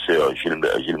 et la sœur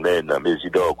Gilmène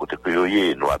Mésidor, côté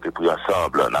Cuyoyer, nous avons pris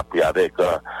ensemble, on a pris avec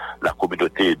la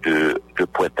communauté de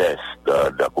Pointe-Est,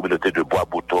 la communauté de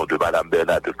Bois-Bouton, de Madame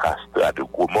Bernard de Castres, de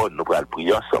Gaumont, nous allons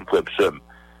prier ensemble,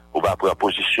 on va prendre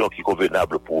position qui est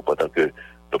convenable pour pendant que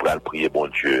nous allons prier, bon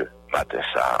Dieu, matin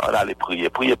ça. On allait prier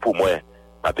pour moi,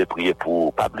 on peut prier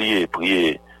pour, pas oublier,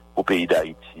 prier pour le pays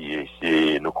d'Haïti.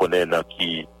 Et nous connaissons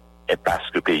qui est parce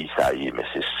que le pays ça y est, mais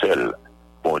c'est seul,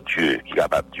 bon Dieu, qui est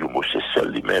capable de dire, c'est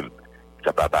seul lui-même, qui est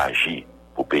capable d'agir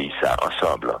pour le pays ça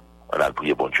ensemble. On a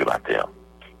prié, bon Dieu, matin.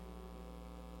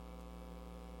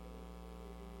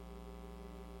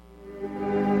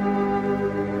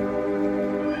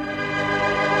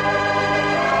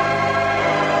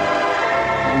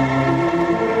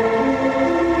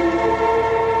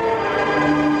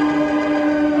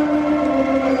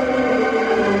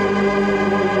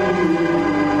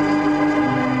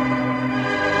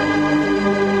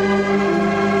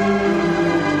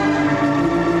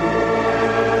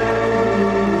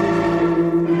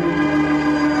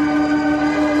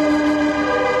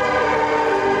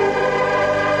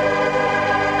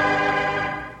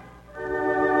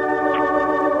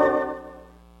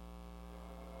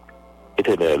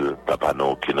 Éternel, papa,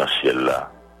 nous qui dans le ciel là,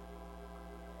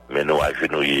 mais nous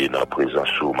agenouillés dans la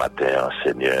présence au matin,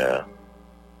 Seigneur,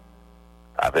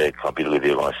 avec un peu de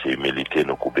révérence et humilité,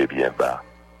 nous couper bien bas.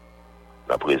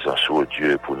 La présence au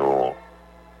Dieu pour nous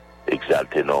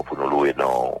exalter, non, pour nous louer,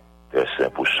 non, Père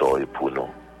Saint, pour ça et pour nous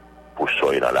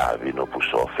dans la vie, nous, pour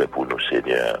ça fait pour nous,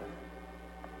 Seigneur.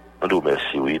 Nous nous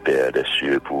remercions, oui, Père des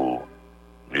cieux, pour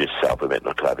nous ça permettre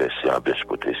de traverser en belle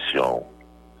protection.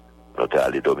 Nous sommes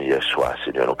allés dormir hier soir,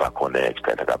 Seigneur, nous ne pas connaître, nous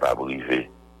sommes capables de arriver.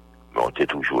 Mais on était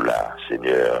toujours là,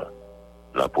 Seigneur.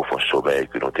 Dans le profond sommeil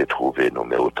que nous t'ai trouvé, nous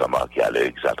mais autant marqué à l'heure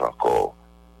exacte encore.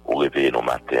 Au réveiller nos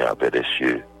matins, Père des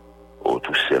cieux. Oh,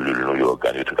 toutes cellules, nos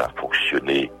organes, tout a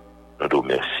fonctionné. Nous nous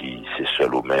remercions, c'est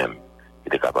seul ou même.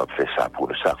 Il est capable de faire ça pour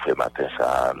nous, ça fait matin,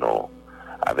 ça, non.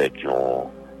 Avec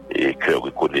un cœur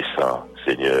reconnaissant,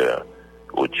 Seigneur.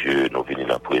 Oh Dieu, nous venons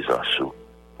dans la présence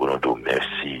pour nous dire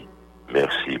merci.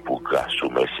 Merci pour grâce,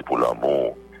 merci pour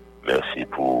l'amour, merci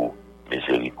pour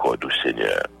miséricorde,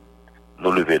 Seigneur.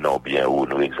 Nous le venons bien où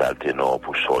nous exaltons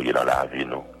pour soyez dans la vie,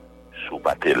 nous. Sous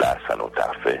battre là, ça nous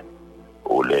t'a fait.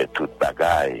 Oh, les toutes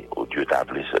bagailles, oh Dieu, t'as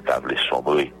voulu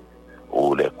sombrer.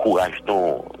 Oh, les courage,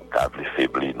 nous, t'as voulu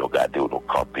faiblir, nous garder ou nous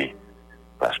camper.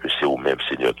 Parce que c'est vous-même,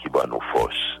 Seigneur, qui bat nos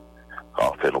forces.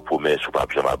 Car fait nos promesses, ou pas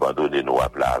jamais abandonner nous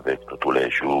appeler avec nous tous les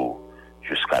jours,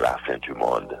 jusqu'à la fin du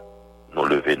monde. Nous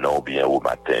le venons bien au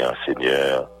matin,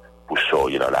 Seigneur, pour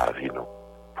sortir dans la vie, nous,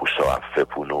 pour ça à faire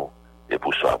pour nous, et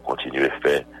pour ça à continuer à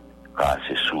faire, car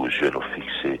c'est sous Dieu nous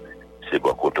fixer, c'est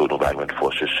bon côté nous va une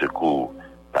force secours,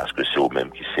 parce que c'est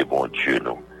vous-même qui c'est bon Dieu,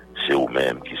 nous, c'est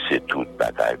vous-même qui c'est toute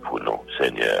bagaille pour nous,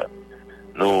 Seigneur.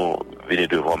 Nous venons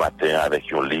devant matin avec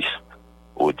une liste,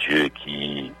 au Dieu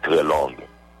qui est très longue,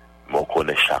 mais on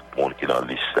connaît chaque monde qui est dans la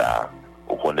liste là,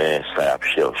 on connaît ça à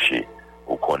chercher.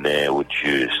 On connaît, oh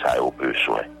Dieu, ça a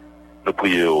besoin. Nous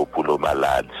prions pour nos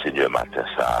malades, Seigneur, matin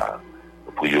ça.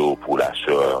 Nous prions pour la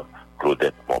sœur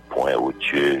Claudette Monpoint, oh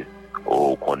Dieu. Oh,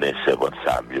 on connaît servante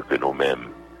ça mieux que nous-mêmes.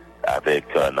 Avec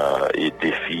un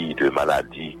défi de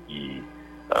maladie qui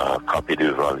campé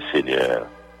devant le Seigneur.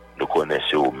 Nous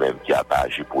connaissons nous-mêmes qui a pas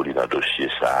agi pour lui dans le dossier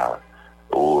ça.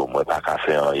 Oh, moi, pas qu'à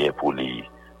faire rien pour lui.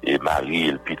 Et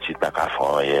Marie, le petit, pas qu'à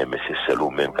faire rien, mais c'est celle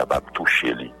nous-mêmes capable de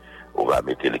toucher lui. On va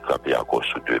mettre les campés encore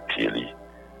sous deux pieds.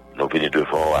 Nous venons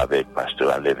devant avec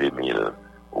Pasteur Enlève Émile.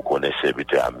 Vous connaissez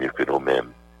serviteur mieux que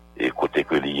nous-mêmes. Et côté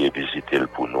que lié visiter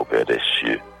pour nous, Père des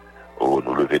cieux. Oh,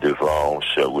 nous lever devant,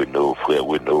 Sœur Renaud, Frère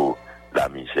Renaud, la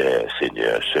misère,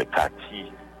 Seigneur. Sœur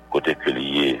Cathy, côté que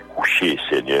lié, couché,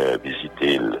 Seigneur,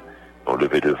 visiter. Nous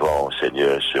lever devant,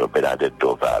 Seigneur, Sœur Bernadette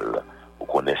Doval. Vous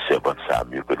connaissez ça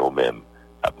mieux que nous-mêmes.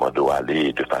 Demandons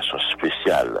aller de façon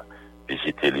spéciale.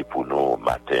 Visitez-les pour nous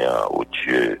matin, oh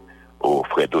Dieu, oh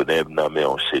frère Donem, non mais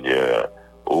oh Seigneur,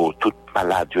 oh toute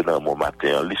maladie dans mon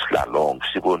matin, liste la longue,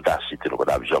 si vous n'avez cité, nous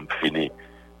n'avons jamais fini,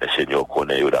 le Seigneur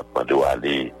connaît, nous demandons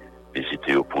aller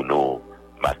visiter pour nous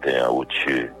matin, oh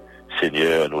Dieu.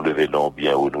 Seigneur, nous le venons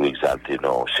bien ou nous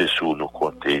exaltons, c'est sous nous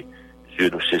compter, Dieu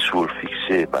nous c'est sous le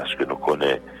fixer parce que nous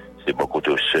connaissons, c'est bon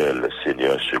côté seul,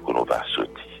 Seigneur, ce que nous va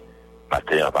sortir.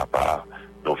 Matin, papa,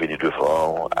 nous venons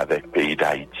devant avec le pays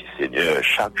d'Haïti, Seigneur,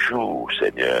 chaque jour,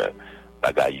 Seigneur,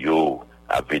 bagayo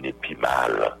a venu plus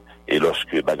mal. Et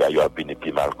lorsque bagayo a venu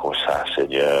plus mal comme ça,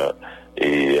 Seigneur,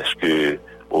 et est-ce que,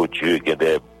 oh Dieu, il y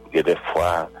a des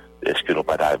fois, est-ce que nous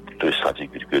pas de sentir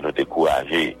que nous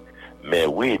décourager? Mais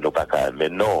oui, nous pas mais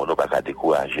non, nous pas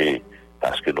décourager,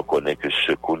 parce que nous connaissons que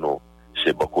ce que nous,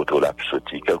 c'est beaucoup trop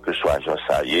l'absoti. Quel que soit Jean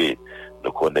ça y est,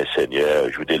 nous connaissons, Seigneur,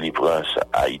 joue délivrance,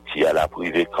 Haïti à la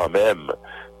privée quand même,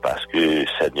 parce que,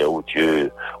 Seigneur, ou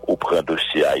Dieu, ou prend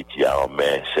dossier Haïti en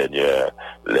main, Seigneur,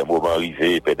 les moments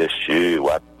arrivés, Père des cieux, ou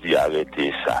a dit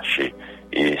arrêtez, sachez.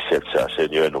 Et c'est ça,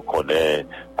 Seigneur, nous connaissons,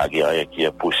 pas rien qui est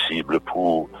impossible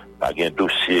pour, pas un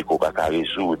dossier qu'on va pas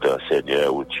résoudre,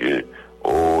 Seigneur, ou Dieu.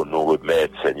 Oh, nous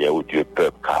remettre, Seigneur, ou Dieu,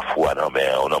 peuple, cafouan en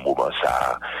main, en un moment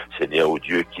ça. Seigneur, ou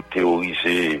Dieu, qui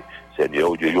théorisait,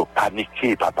 Seigneur, oh Dieu, yo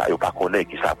paniqué, papa, yo pas connaît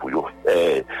qui ça pour yo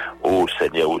faire. Oh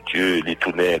Seigneur, oh Dieu, les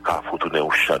tourner, quand faut tourner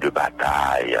au champ de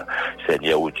bataille.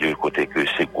 Seigneur, oh Dieu, côté que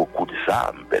c'est beaucoup de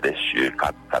âmes, Père des cieux,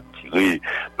 cap tiré,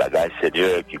 bagaille,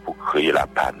 Seigneur, qui pour créer la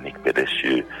panique, Père des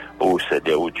cieux. Oh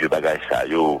Seigneur, oh Dieu, bagaille ça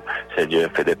yo. Seigneur,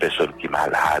 fais des personnes qui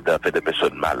malades, fais des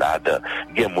personnes malades.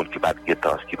 Il y a des gens qui battent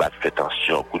qui va faire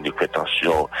tension, qui fait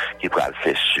tension, qui va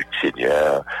faire sucre,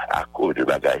 Seigneur, à cause de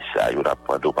bagaille ça, yo n'a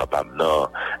pas de papa, non.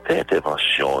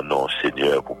 Intervention, non,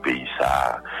 Seigneur, pour pays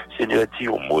ça. Seigneur, dis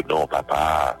au mot, non,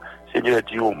 papa. Seigneur,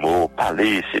 dis au mot,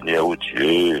 parlez, Seigneur, au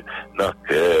Dieu, dans le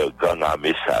cœur, gang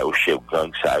armé ça, au chef gang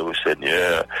ça, au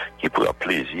Seigneur, qui prend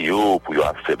plaisir, pour y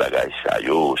faire bagage ça,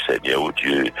 yo, Seigneur, au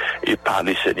Dieu, et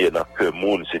parlez, Seigneur, dans le cœur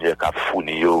monde, Seigneur, qui a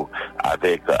fourni, yo,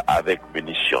 avec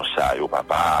munitions ça, yo,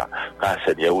 papa, car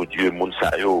Seigneur, au Dieu, monde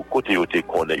ça, yo, côté yo te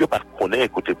connaît, yo pas connaît,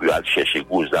 côté pour aller chercher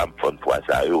gros âmes, fond fois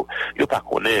ça, yo pas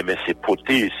connaît, mais c'est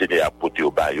poté, Seigneur, à poté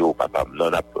au bas, yo, papa, non,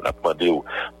 n'a demandé,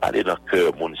 parlez dans le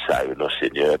cœur, monde ça, yo, non,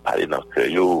 Seigneur, parlez dans le cœur,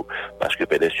 yo, parce que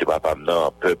peut-être ce papa,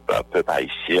 non, peuple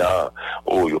haïtien,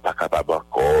 oh, yo pas capable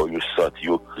encore, yo senti,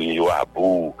 yo crie, yo à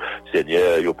bout,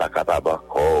 Seigneur, yo pas capable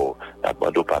encore, n'a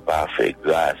demandé au papa, fais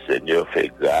grâce, Seigneur,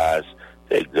 fais grâce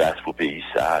pour pays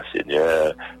ça,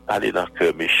 Seigneur. Allez dans le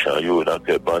cœur méchant, yo, dans le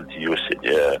cœur bandit, yo,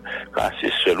 Seigneur. Car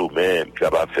c'est seul ou même qui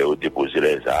va faire déposer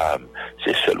les âmes.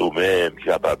 C'est seul ou même qui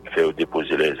va faire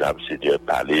déposer les âmes, Seigneur.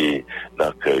 Parlez dans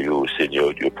le cœur, yo,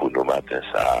 Seigneur, Dieu, pour nous matin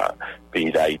ça.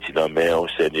 Pays d'Haïti dans la main,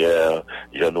 Seigneur.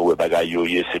 J'en ai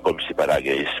bagaille, c'est comme si pas la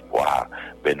guerre espoir.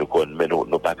 Mais nous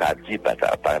pas qu'à dire, pas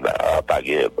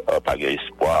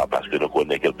espoir, parce que nous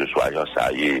connaissons quel que soit, j'en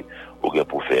sais,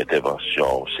 pour faire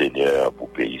intervention, Seigneur, pour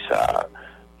pays ça.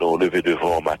 Nous lever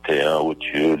devant matin, au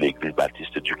Dieu, l'église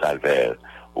baptiste du Calvaire,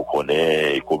 où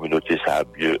connaît la communauté ça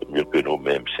mieux que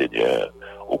nous-mêmes, Seigneur.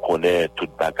 Où connaît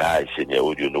toute bagaille, Seigneur,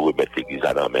 au Dieu, nous remettre l'église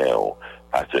à la main.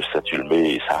 Pasteur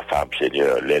Saint-Ulmé et sa femme,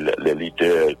 Seigneur, les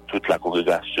leaders, toute la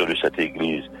congrégation de cette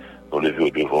église, nous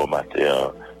lever devant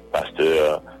matin,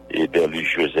 Pasteur et Berlu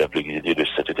Joseph, l'église de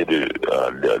sainteté de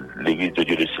l'église de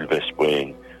Dieu de Silver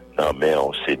Spring. Non, mais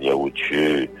Seigneur, au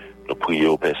Dieu, nous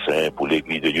prions au Père Saint pour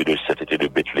l'église de Dieu de sainteté de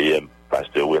Bethléem,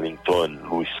 Pasteur Wellington,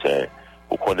 Louis Saint.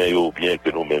 Vous connaissez bien que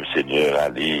nous-mêmes, Seigneur,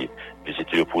 allez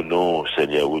visiter pour nous,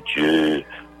 Seigneur, au Dieu.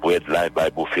 Bread Life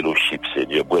Bible Fellowship,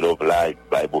 Seigneur. Bread of Life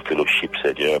Bible Fellowship,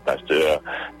 Seigneur. Pasteur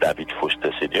David Foster,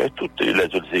 Seigneur. Toutes les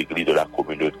autres églises de la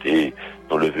communauté,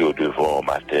 nous lever au devant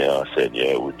matin,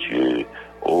 Seigneur, au Dieu.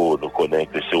 Oh, nous connaissons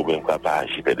que c'est au même capable,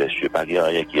 Père des cieux, pas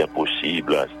rien qui est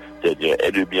impossible. Seigneur,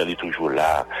 aide bien, il est toujours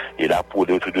là. Et là, pour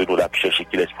nous, autour de nous, la chercher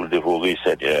qui laisse pour le dévorer,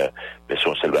 Seigneur. Mais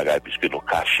son seul bagage, puisque nous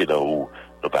cachons dans où,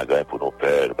 nous pas gagner pour nos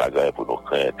peurs, nous pas gagner pour nos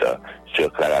craintes.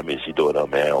 Sœur Clara Mésidon, non,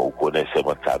 mais on connaît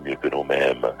seulement ça mieux que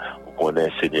nous-mêmes. On connaît,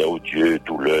 Seigneur, au Dieu,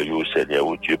 douleur, Seigneur,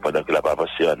 au Dieu, pendant qu'il a pas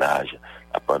avancé en âge.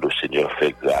 Appendons, Seigneur,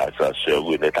 fait grâce à Sœur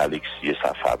Renette Alexis et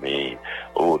sa famille.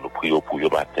 Oh, nous prions pour eux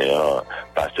matin.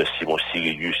 Pasteur Simon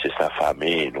Sirius et sa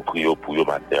famille. Nous prions pour eux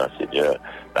matin, Seigneur.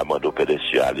 La demande au Père des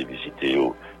cieux à aller visiter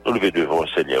eux. Nous levons devant,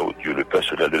 Seigneur, au Dieu, le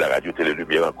personnel de la radio Télé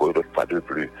Lumière, encore une autre fois de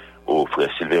plus. Oh, frère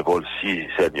Sylvain Volsi,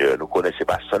 Seigneur, nous connaissons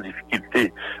pas sans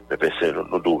difficulté. Mais Père Seigneur,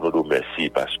 nous merci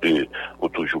parce que nous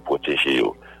toujours protégés.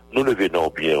 Nous levons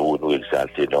bien, nous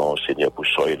exaltons, Seigneur, pour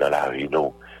soyez dans la rue,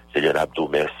 nous. Seigneur, Abdou,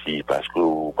 merci parce que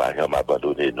vous n'avez pas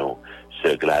abandonné nous.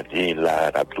 Sœur Gladine, là,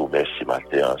 Abdou, merci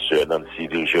matin. Sœur Nancy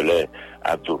Virgelet,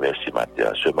 Abdou, merci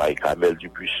matin. Sœur Marie-Camel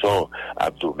Dubuisson,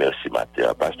 Abdou, merci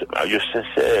matin. Pasteur Mario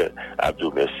Sincère,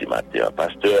 Abdou, merci matin.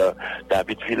 Pasteur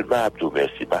David Vilma, Abdou,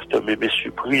 merci. Pasteur Mémé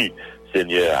Supri,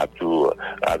 Seigneur,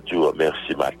 Abdou,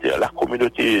 merci matin. La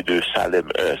communauté de Salem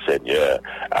 1, Seigneur,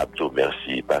 Abdou,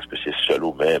 merci, parce que c'est seul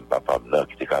ou même, papa, maintenant,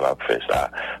 qui est capable de faire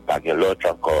ça. Pas de l'autre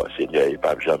encore, Seigneur, et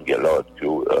pas jamais l'autre que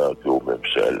vous même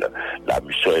seul. La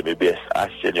mission MBSA,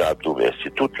 Seigneur, Abdou, merci.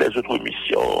 Toutes les autres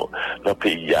missions dans le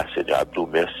pays, Seigneur, Abdou,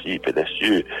 merci. Père des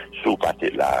cieux, sous pâté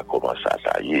là, commence à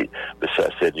tailler. Mais ça,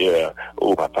 Seigneur,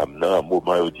 oh, papa, maintenant,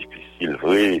 moment difficile. qu'il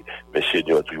vrai, mais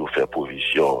Seigneur, toujours faire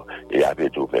provision. Et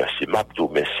avec nous, merci. M'abdou,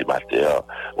 merci, matin.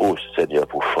 Oh, Seigneur,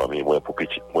 pour famille, moi, pour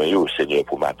petite moi, oh, Seigneur,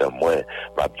 pour madame, moi.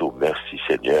 M'abdou, merci,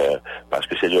 Seigneur. Parce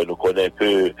que, Seigneur, nous connaissons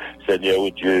que, Seigneur, oh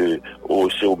Dieu, oh,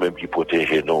 c'est vous-même qui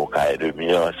protégez nous, car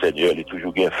ennemi, Seigneur, il est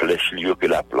toujours une flèche liée que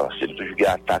la planche, il est toujours une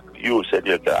attaque liée,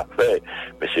 Seigneur, qui a fait.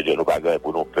 Mais, Seigneur, nous ne pas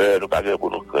pour nos peurs, nous ne pas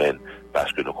pour nos craintes,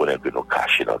 parce que nous connaissons que nous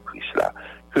cachons dans Christ là.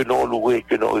 Que nous louer,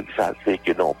 que nous exalter,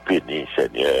 que nous bénir,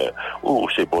 Seigneur. Oh,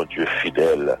 c'est bon Dieu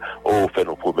fidèle. Oh, fais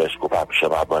nos promesses qu'on va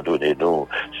jamais abandonner nous.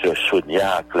 Sœur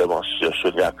Sonia Clémence,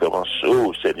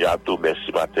 oh, Seigneur, Abdou,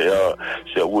 merci, matin.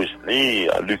 Sœur Wesley,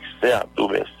 Luxin, Abdou,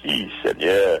 merci,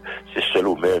 Seigneur. C'est seul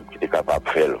ou même qui est capable de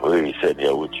faire le vrai,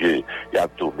 Seigneur, oh Dieu. Et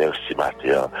Abdou, merci,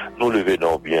 matin. Nous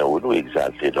levons bien, oh, nous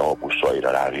exaltons pour soyez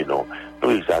dans la vie, non.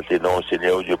 Nous exaltons,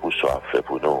 Seigneur, oh Dieu, pour soit fait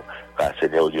pour nous. Car,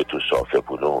 Seigneur, oh Dieu, tout soit fait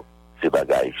pour nous. C'est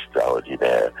bagaille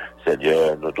extraordinaire.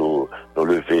 Seigneur, nous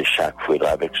lever chaque fois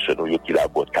avec ce nous qui la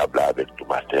bonne table avec tout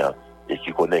matin et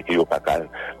qui connaît qu'il n'y a pas qu'à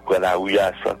prendre la rue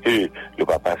sans que il n'y a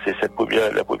pas passé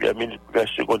la première minute, première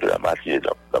seconde de la matinée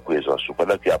dans la présence.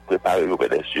 Pendant qu'il a préparé le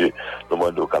des cieux, nous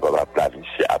demandons capable à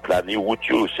planifier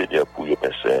route, Seigneur, pour le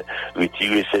personne.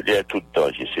 Retirer, Seigneur, tout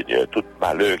danger, Seigneur, tout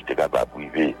malheur qui est capable de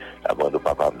priver. Nous demandons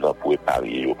papa maintenant pour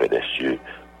préparer au des cieux.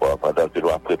 Pendant que nous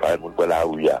avons préparé pour la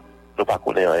rue, nous ne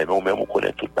connaissons rien, nous-mêmes, nous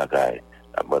connaissons toute bagaille.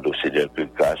 Nous Seigneur, que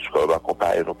grâce, qu'on va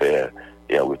comparer nos pères.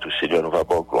 Et en retour, Seigneur, nous va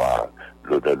bon gloire,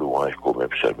 l'honneur, louange, qu'on même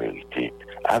seul mérité.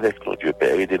 Avec nos Dieu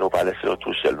Père, aidez-nous pas laisser nous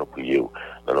tout seul nous prier.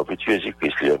 Dans nos petits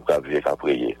Jésus-Christ, l'homme qui a vécu à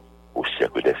prier au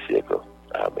siècle des siècles.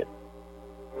 Amen.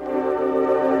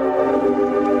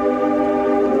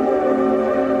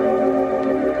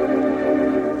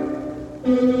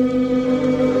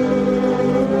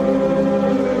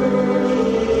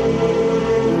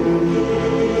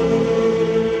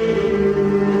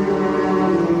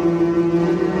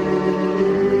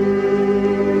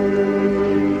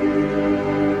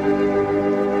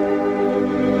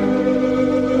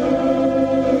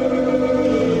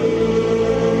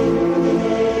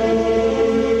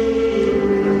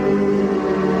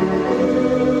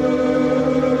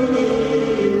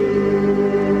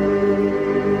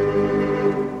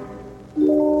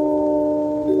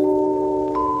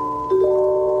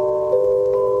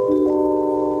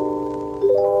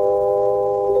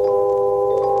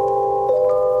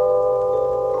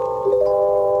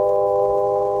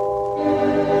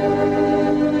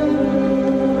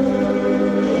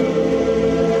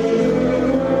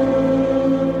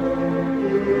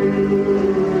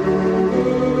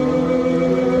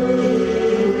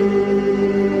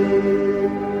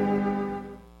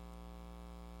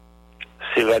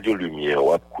 Radio Lumière,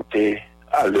 on a écouté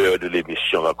à l'heure de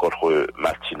l'émission Rencontre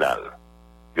Matinale.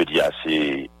 Je dis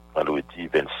c'est vendredi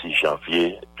 26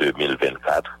 janvier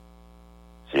 2024.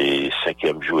 C'est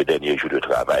 5e jour et dernier jour de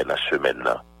travail dans la semaine.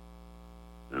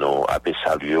 Nous avons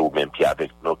salué ou même qui avec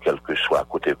nous, quel que soit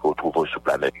côté que nous trouvons sur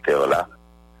la planète Terre là.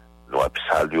 Nous avons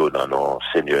salué dans nos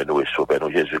Seigneur, nous et Sauveur, nous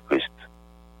Jésus-Christ.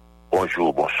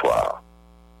 Bonjour, bonsoir.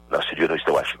 Dans ce lieu, nous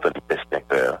sommes à Washington, il est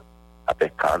 5 heures.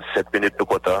 Avec 47 minutes de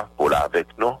quota pour là avec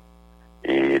nous.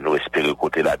 Et nous espérons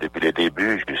côté là depuis le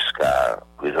début jusqu'à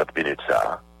 30 minutes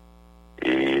ça.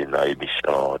 Et dans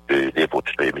l'émission de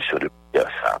votre émission de prière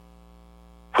ça.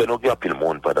 Prenons bien le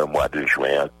monde pendant le mois de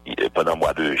juin, pendant le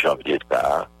mois de janvier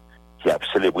ça, qui a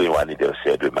célébré un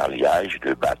anniversaire de mariage,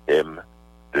 de baptême,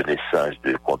 de naissance,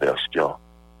 de conversion.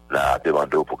 Là,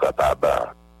 demandons pour capable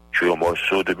jouer un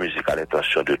morceau de musique à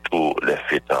l'intention de tous les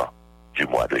fêtants du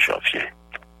mois de janvier.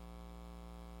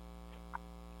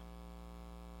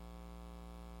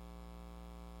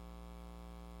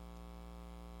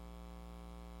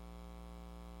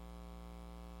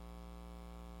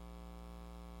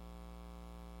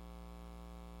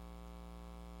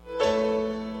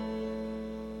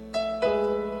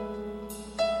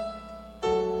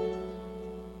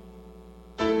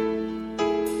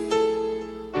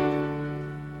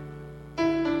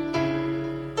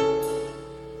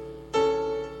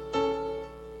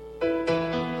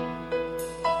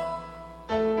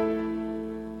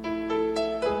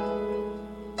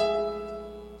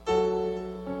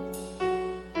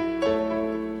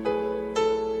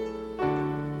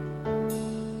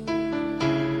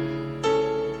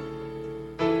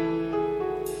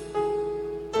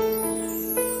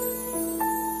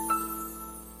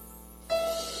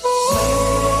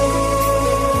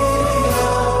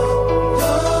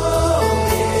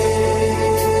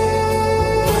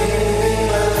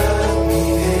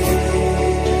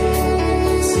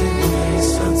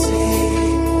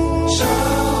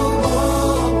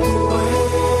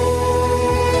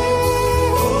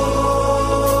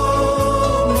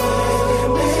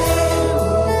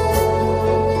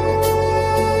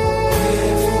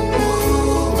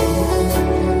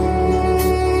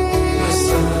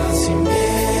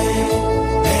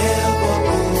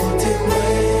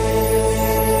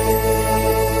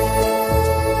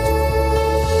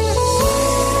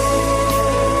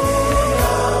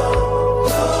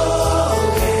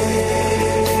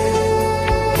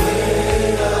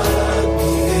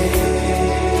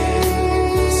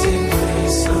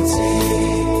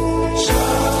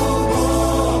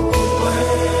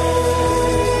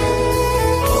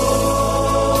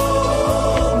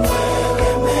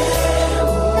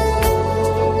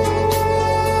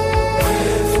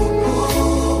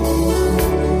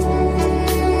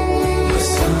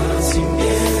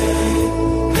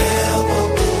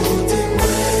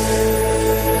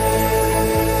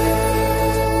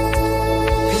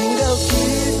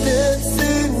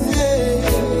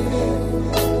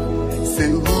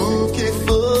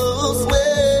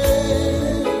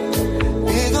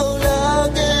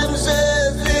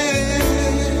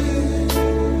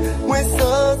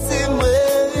 c'est moi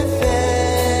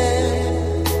faire.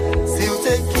 Si vous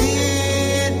te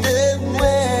quittez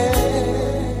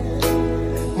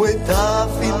moi t'as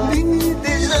fini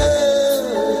déjà.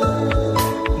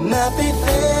 M'a fait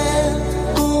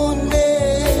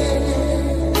connaître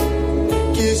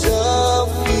que j'en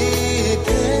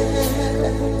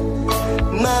fidèle.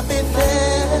 M'a fait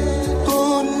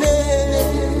connaître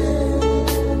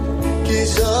que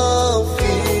j'en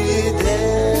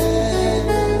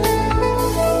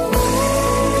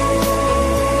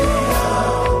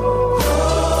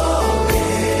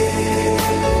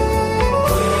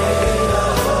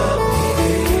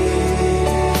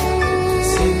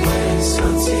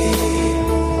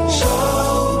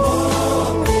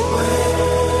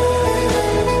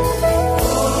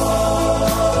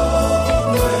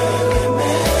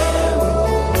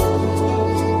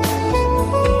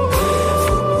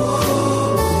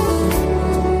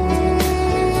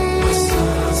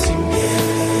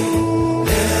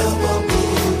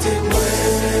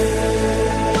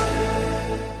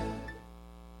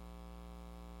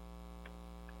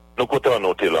Nous comptons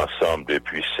noter l'ensemble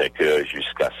depuis 5 heures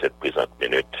jusqu'à cette présente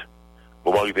minute.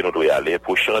 Moment arrivé, nous devons aller.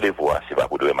 Prochain rendez-vous, c'est pas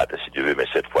pour demain matin si Dieu veut, mais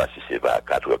cette fois-ci, c'est à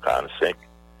 4h45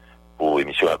 pour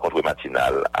émission Rencontre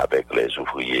Matinale avec les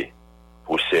ouvriers.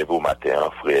 Pour servir au matin,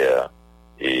 frère,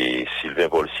 et Sylvain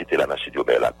Volsi, là dans le studio,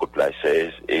 la Côte-Plage 16,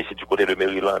 et si tu côté de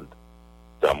Maryland,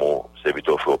 dans mon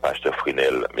serviteur frère, pasteur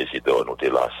Frinel, mais il doit noter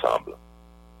l'ensemble.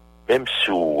 Même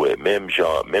si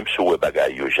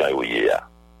bagaille,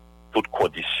 toutes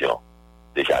conditions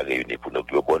déjà réunies pour nous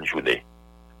une bonne journée.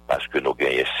 Parce que nous avons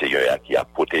un Seigneur qui a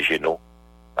protégé nous,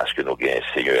 parce que nous avons un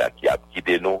Seigneur qui a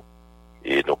guidé nous,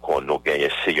 et nous avons un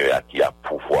Seigneur qui a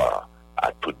pouvoir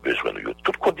à tout besoin de nous.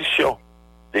 Toutes conditions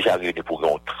déjà réunies pour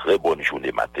une très bonne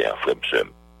journée matin, frère m'sem.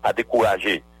 Pas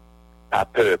décourager, pas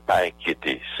peur, pas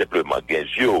inquiéter, simplement les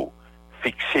yeux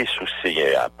fixés sur le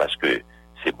Seigneur, parce que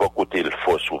c'est bon côté le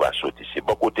force où va sauter, c'est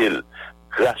bon côté le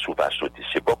grâce où va sauter,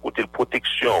 c'est bon côté le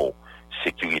protection,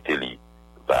 sécurité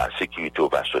va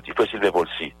sortir. Frère Sylvain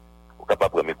Volsi, vous êtes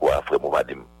capable de quoi, frère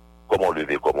Mouvadim? Comment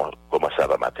lever, comment ça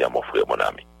va matin, mon frère, mon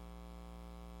ami?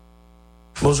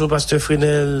 Bonjour, pasteur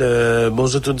Frinel,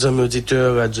 bonjour tous les amis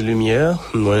auditeurs Radio Lumière,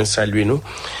 moi, saluez nous.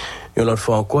 Et l'autre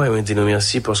fois encore, je dis nous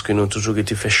merci parce que nous avons toujours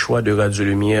été fait choix de Radio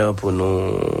Lumière pour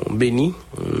nous bénir.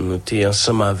 Nous étions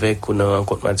ensemble avec une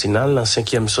rencontre matinale, la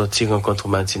 5e sortie rencontre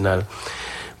matinale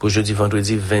pour jeudi,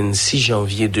 vendredi 26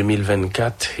 janvier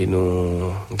 2024. Et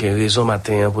nous avons raison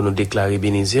matin pour nous déclarer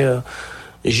bénézir.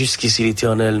 Et jusqu'ici,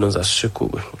 l'Éternel nous a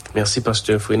secouru. Merci,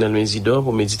 pasteur Frenel Mésidor,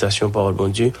 pour méditation, parole, bon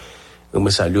Dieu. Je me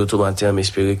salue tout matin,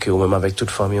 m'espérer que même avec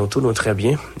toute famille, on tourne très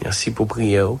bien. Merci pour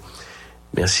prière.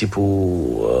 Merci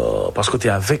pour, parce que tu es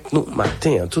avec nous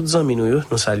matin, toutes les amis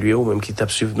nous saluons, même qui tapent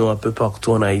suivre nous un peu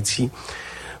partout en Haïti.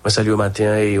 Je salue au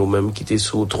matin et au même qui était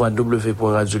sur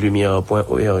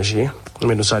www.radiolumière.org.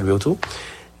 Mais nous saluons tout.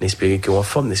 N'espérez qu'on en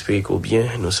forme, n'espérez qu'on bien.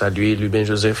 Nous saluons Lubin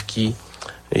Joseph qui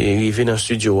est arrivé dans le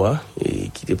studio, et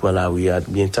qui était pour la rue à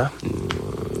bientôt.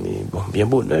 Bon, bien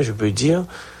bonheur, je peux dire.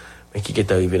 Mais qui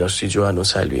est arrivé dans le studio à nous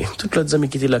saluer. Toutes les amis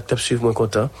qui étaient là, qui tapent suivre moi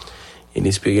content. Et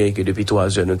n'espérer que depuis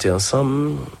 3 heures, nous sommes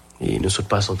ensemble. Et nous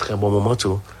passons un très bon moment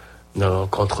tout dans la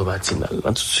rencontre matinale.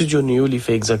 Dans tout studio, nous, il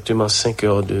fait exactement 5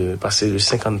 heures de passer de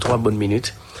 53 bonnes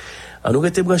minutes. Alors, nous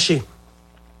restons branchés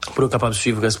pour nous capables de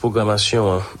suivre cette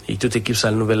programmation. Et toute équipe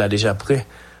salle nouvelle là déjà prêt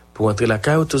pour entrer la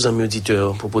caille aux amis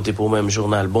auditeurs pour porter pour le même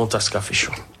journal. Bon tasse café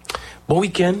chaud. Bon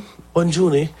week-end, bonne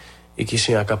journée. Et qui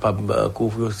sont capables de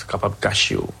couvrir, capables de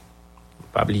cacher,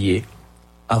 pas oublier,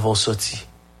 avant sortie.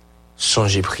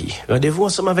 Songez prier. Rendez-vous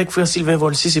ensemble avec frère Sylvain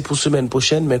Volsi, c'est pour semaine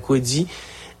prochaine, mercredi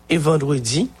et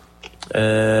vendredi.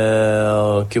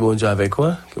 Que bon Dieu avec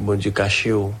moi, que bon Dieu cache.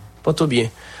 Porte bien.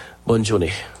 Bonne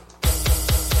journée.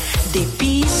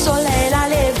 Depuis soleil la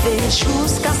levé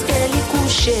jusqu'à ce qu'elle y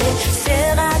couche,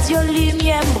 c'est radio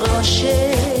lumière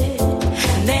branchée.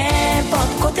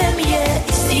 N'importe côté mieux,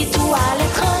 ici tout à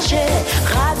l'étranger.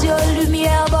 Radio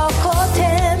lumière bon côté,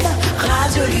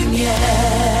 radio lumière.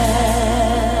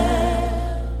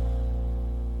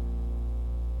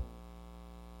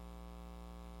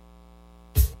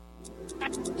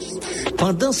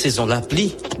 Pendant saison la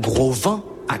pluie, gros vent,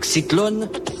 ak cyclone,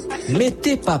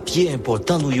 mettez papier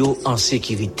important nou yo en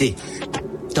sécurité.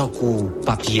 Tant kou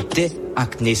papier té,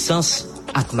 ak naissance,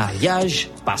 ak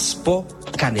mariage, passeport,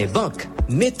 carnet banque.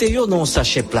 Mettez yo non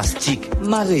sachet plastique,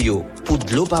 mare yo, pou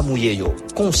d'lo pa mouye yo,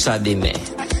 kon sa demain.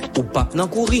 Ou pap nan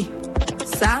kouri.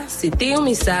 Ça, c'était un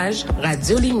message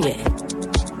Radio Lumière.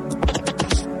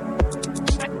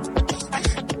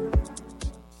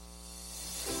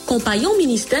 Compagnon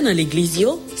ministère dans l'église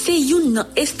yo, C'est une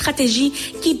stratégie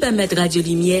qui permet Radio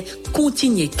Lumière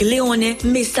continuer cléoner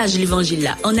message l'évangile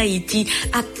là en Haïti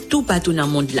à tout partout dans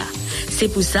le monde là. C'est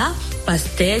pour ça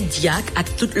pasteur, diacre et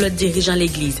tout l'autre dirigeant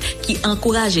l'église qui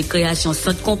encourage la création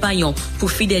centre compagnon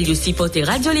pour fidèles supporter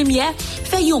Radio Lumière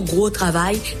fait un gros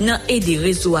travail dans aider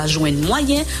réseau à joindre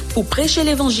moyens pour prêcher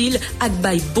l'évangile et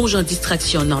bailler bon genre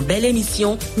distraction dans belle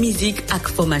émission, musique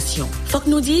et formation. Faut que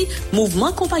nous dit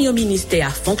mouvement compagnon ministère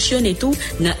a fonctionné tout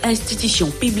dans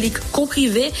institution publique comme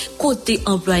privée côté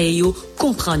employé yo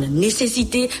comprendre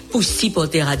nécessité pour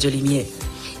supporter Radio Lumière.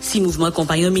 Si mouvement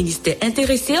compagnon ministère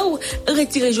intéressé ou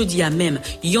retirez jeudi à même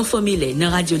yon formulaire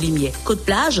dans Radio Lumière Côte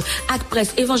Plage ak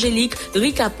presse évangélique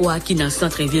Ricapois qui dans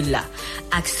centre-ville là.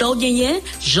 Ak sa gagné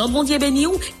Jean Bondier béni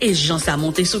ou et Jean sa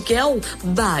monté sous cœur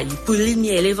bail pour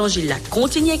lumière l'évangile là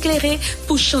continuer éclairer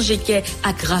pour changer cœur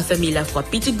ak raffermir la foi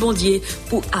petite Bondier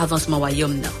pour avancement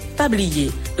royaume nan. Pas oublier,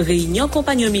 réunion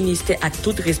compagnon ministère à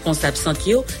tout responsable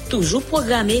santé toujours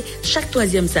programmé chaque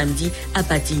troisième samedi à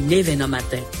partir de 9h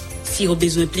matin. Si vous avez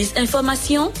besoin de plus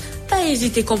d'informations, pas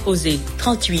hésiter à composer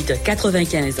 38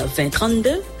 95 20 32,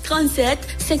 37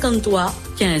 53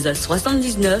 15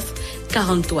 79,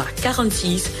 43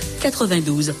 46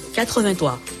 92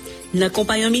 83.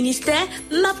 L'accompagnant ministère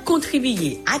m'a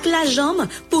contribué avec la jambe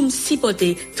pour me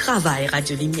supporter travail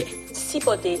Radio Lumière.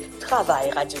 Supporter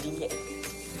travail Radio Lumière.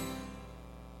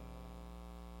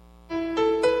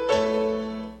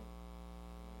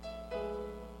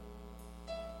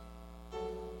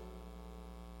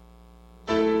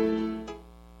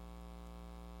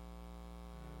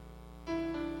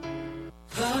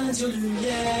 Radio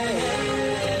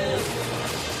Lumière.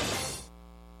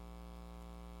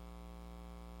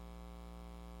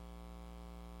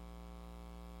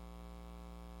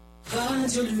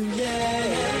 Radio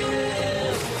Lumière.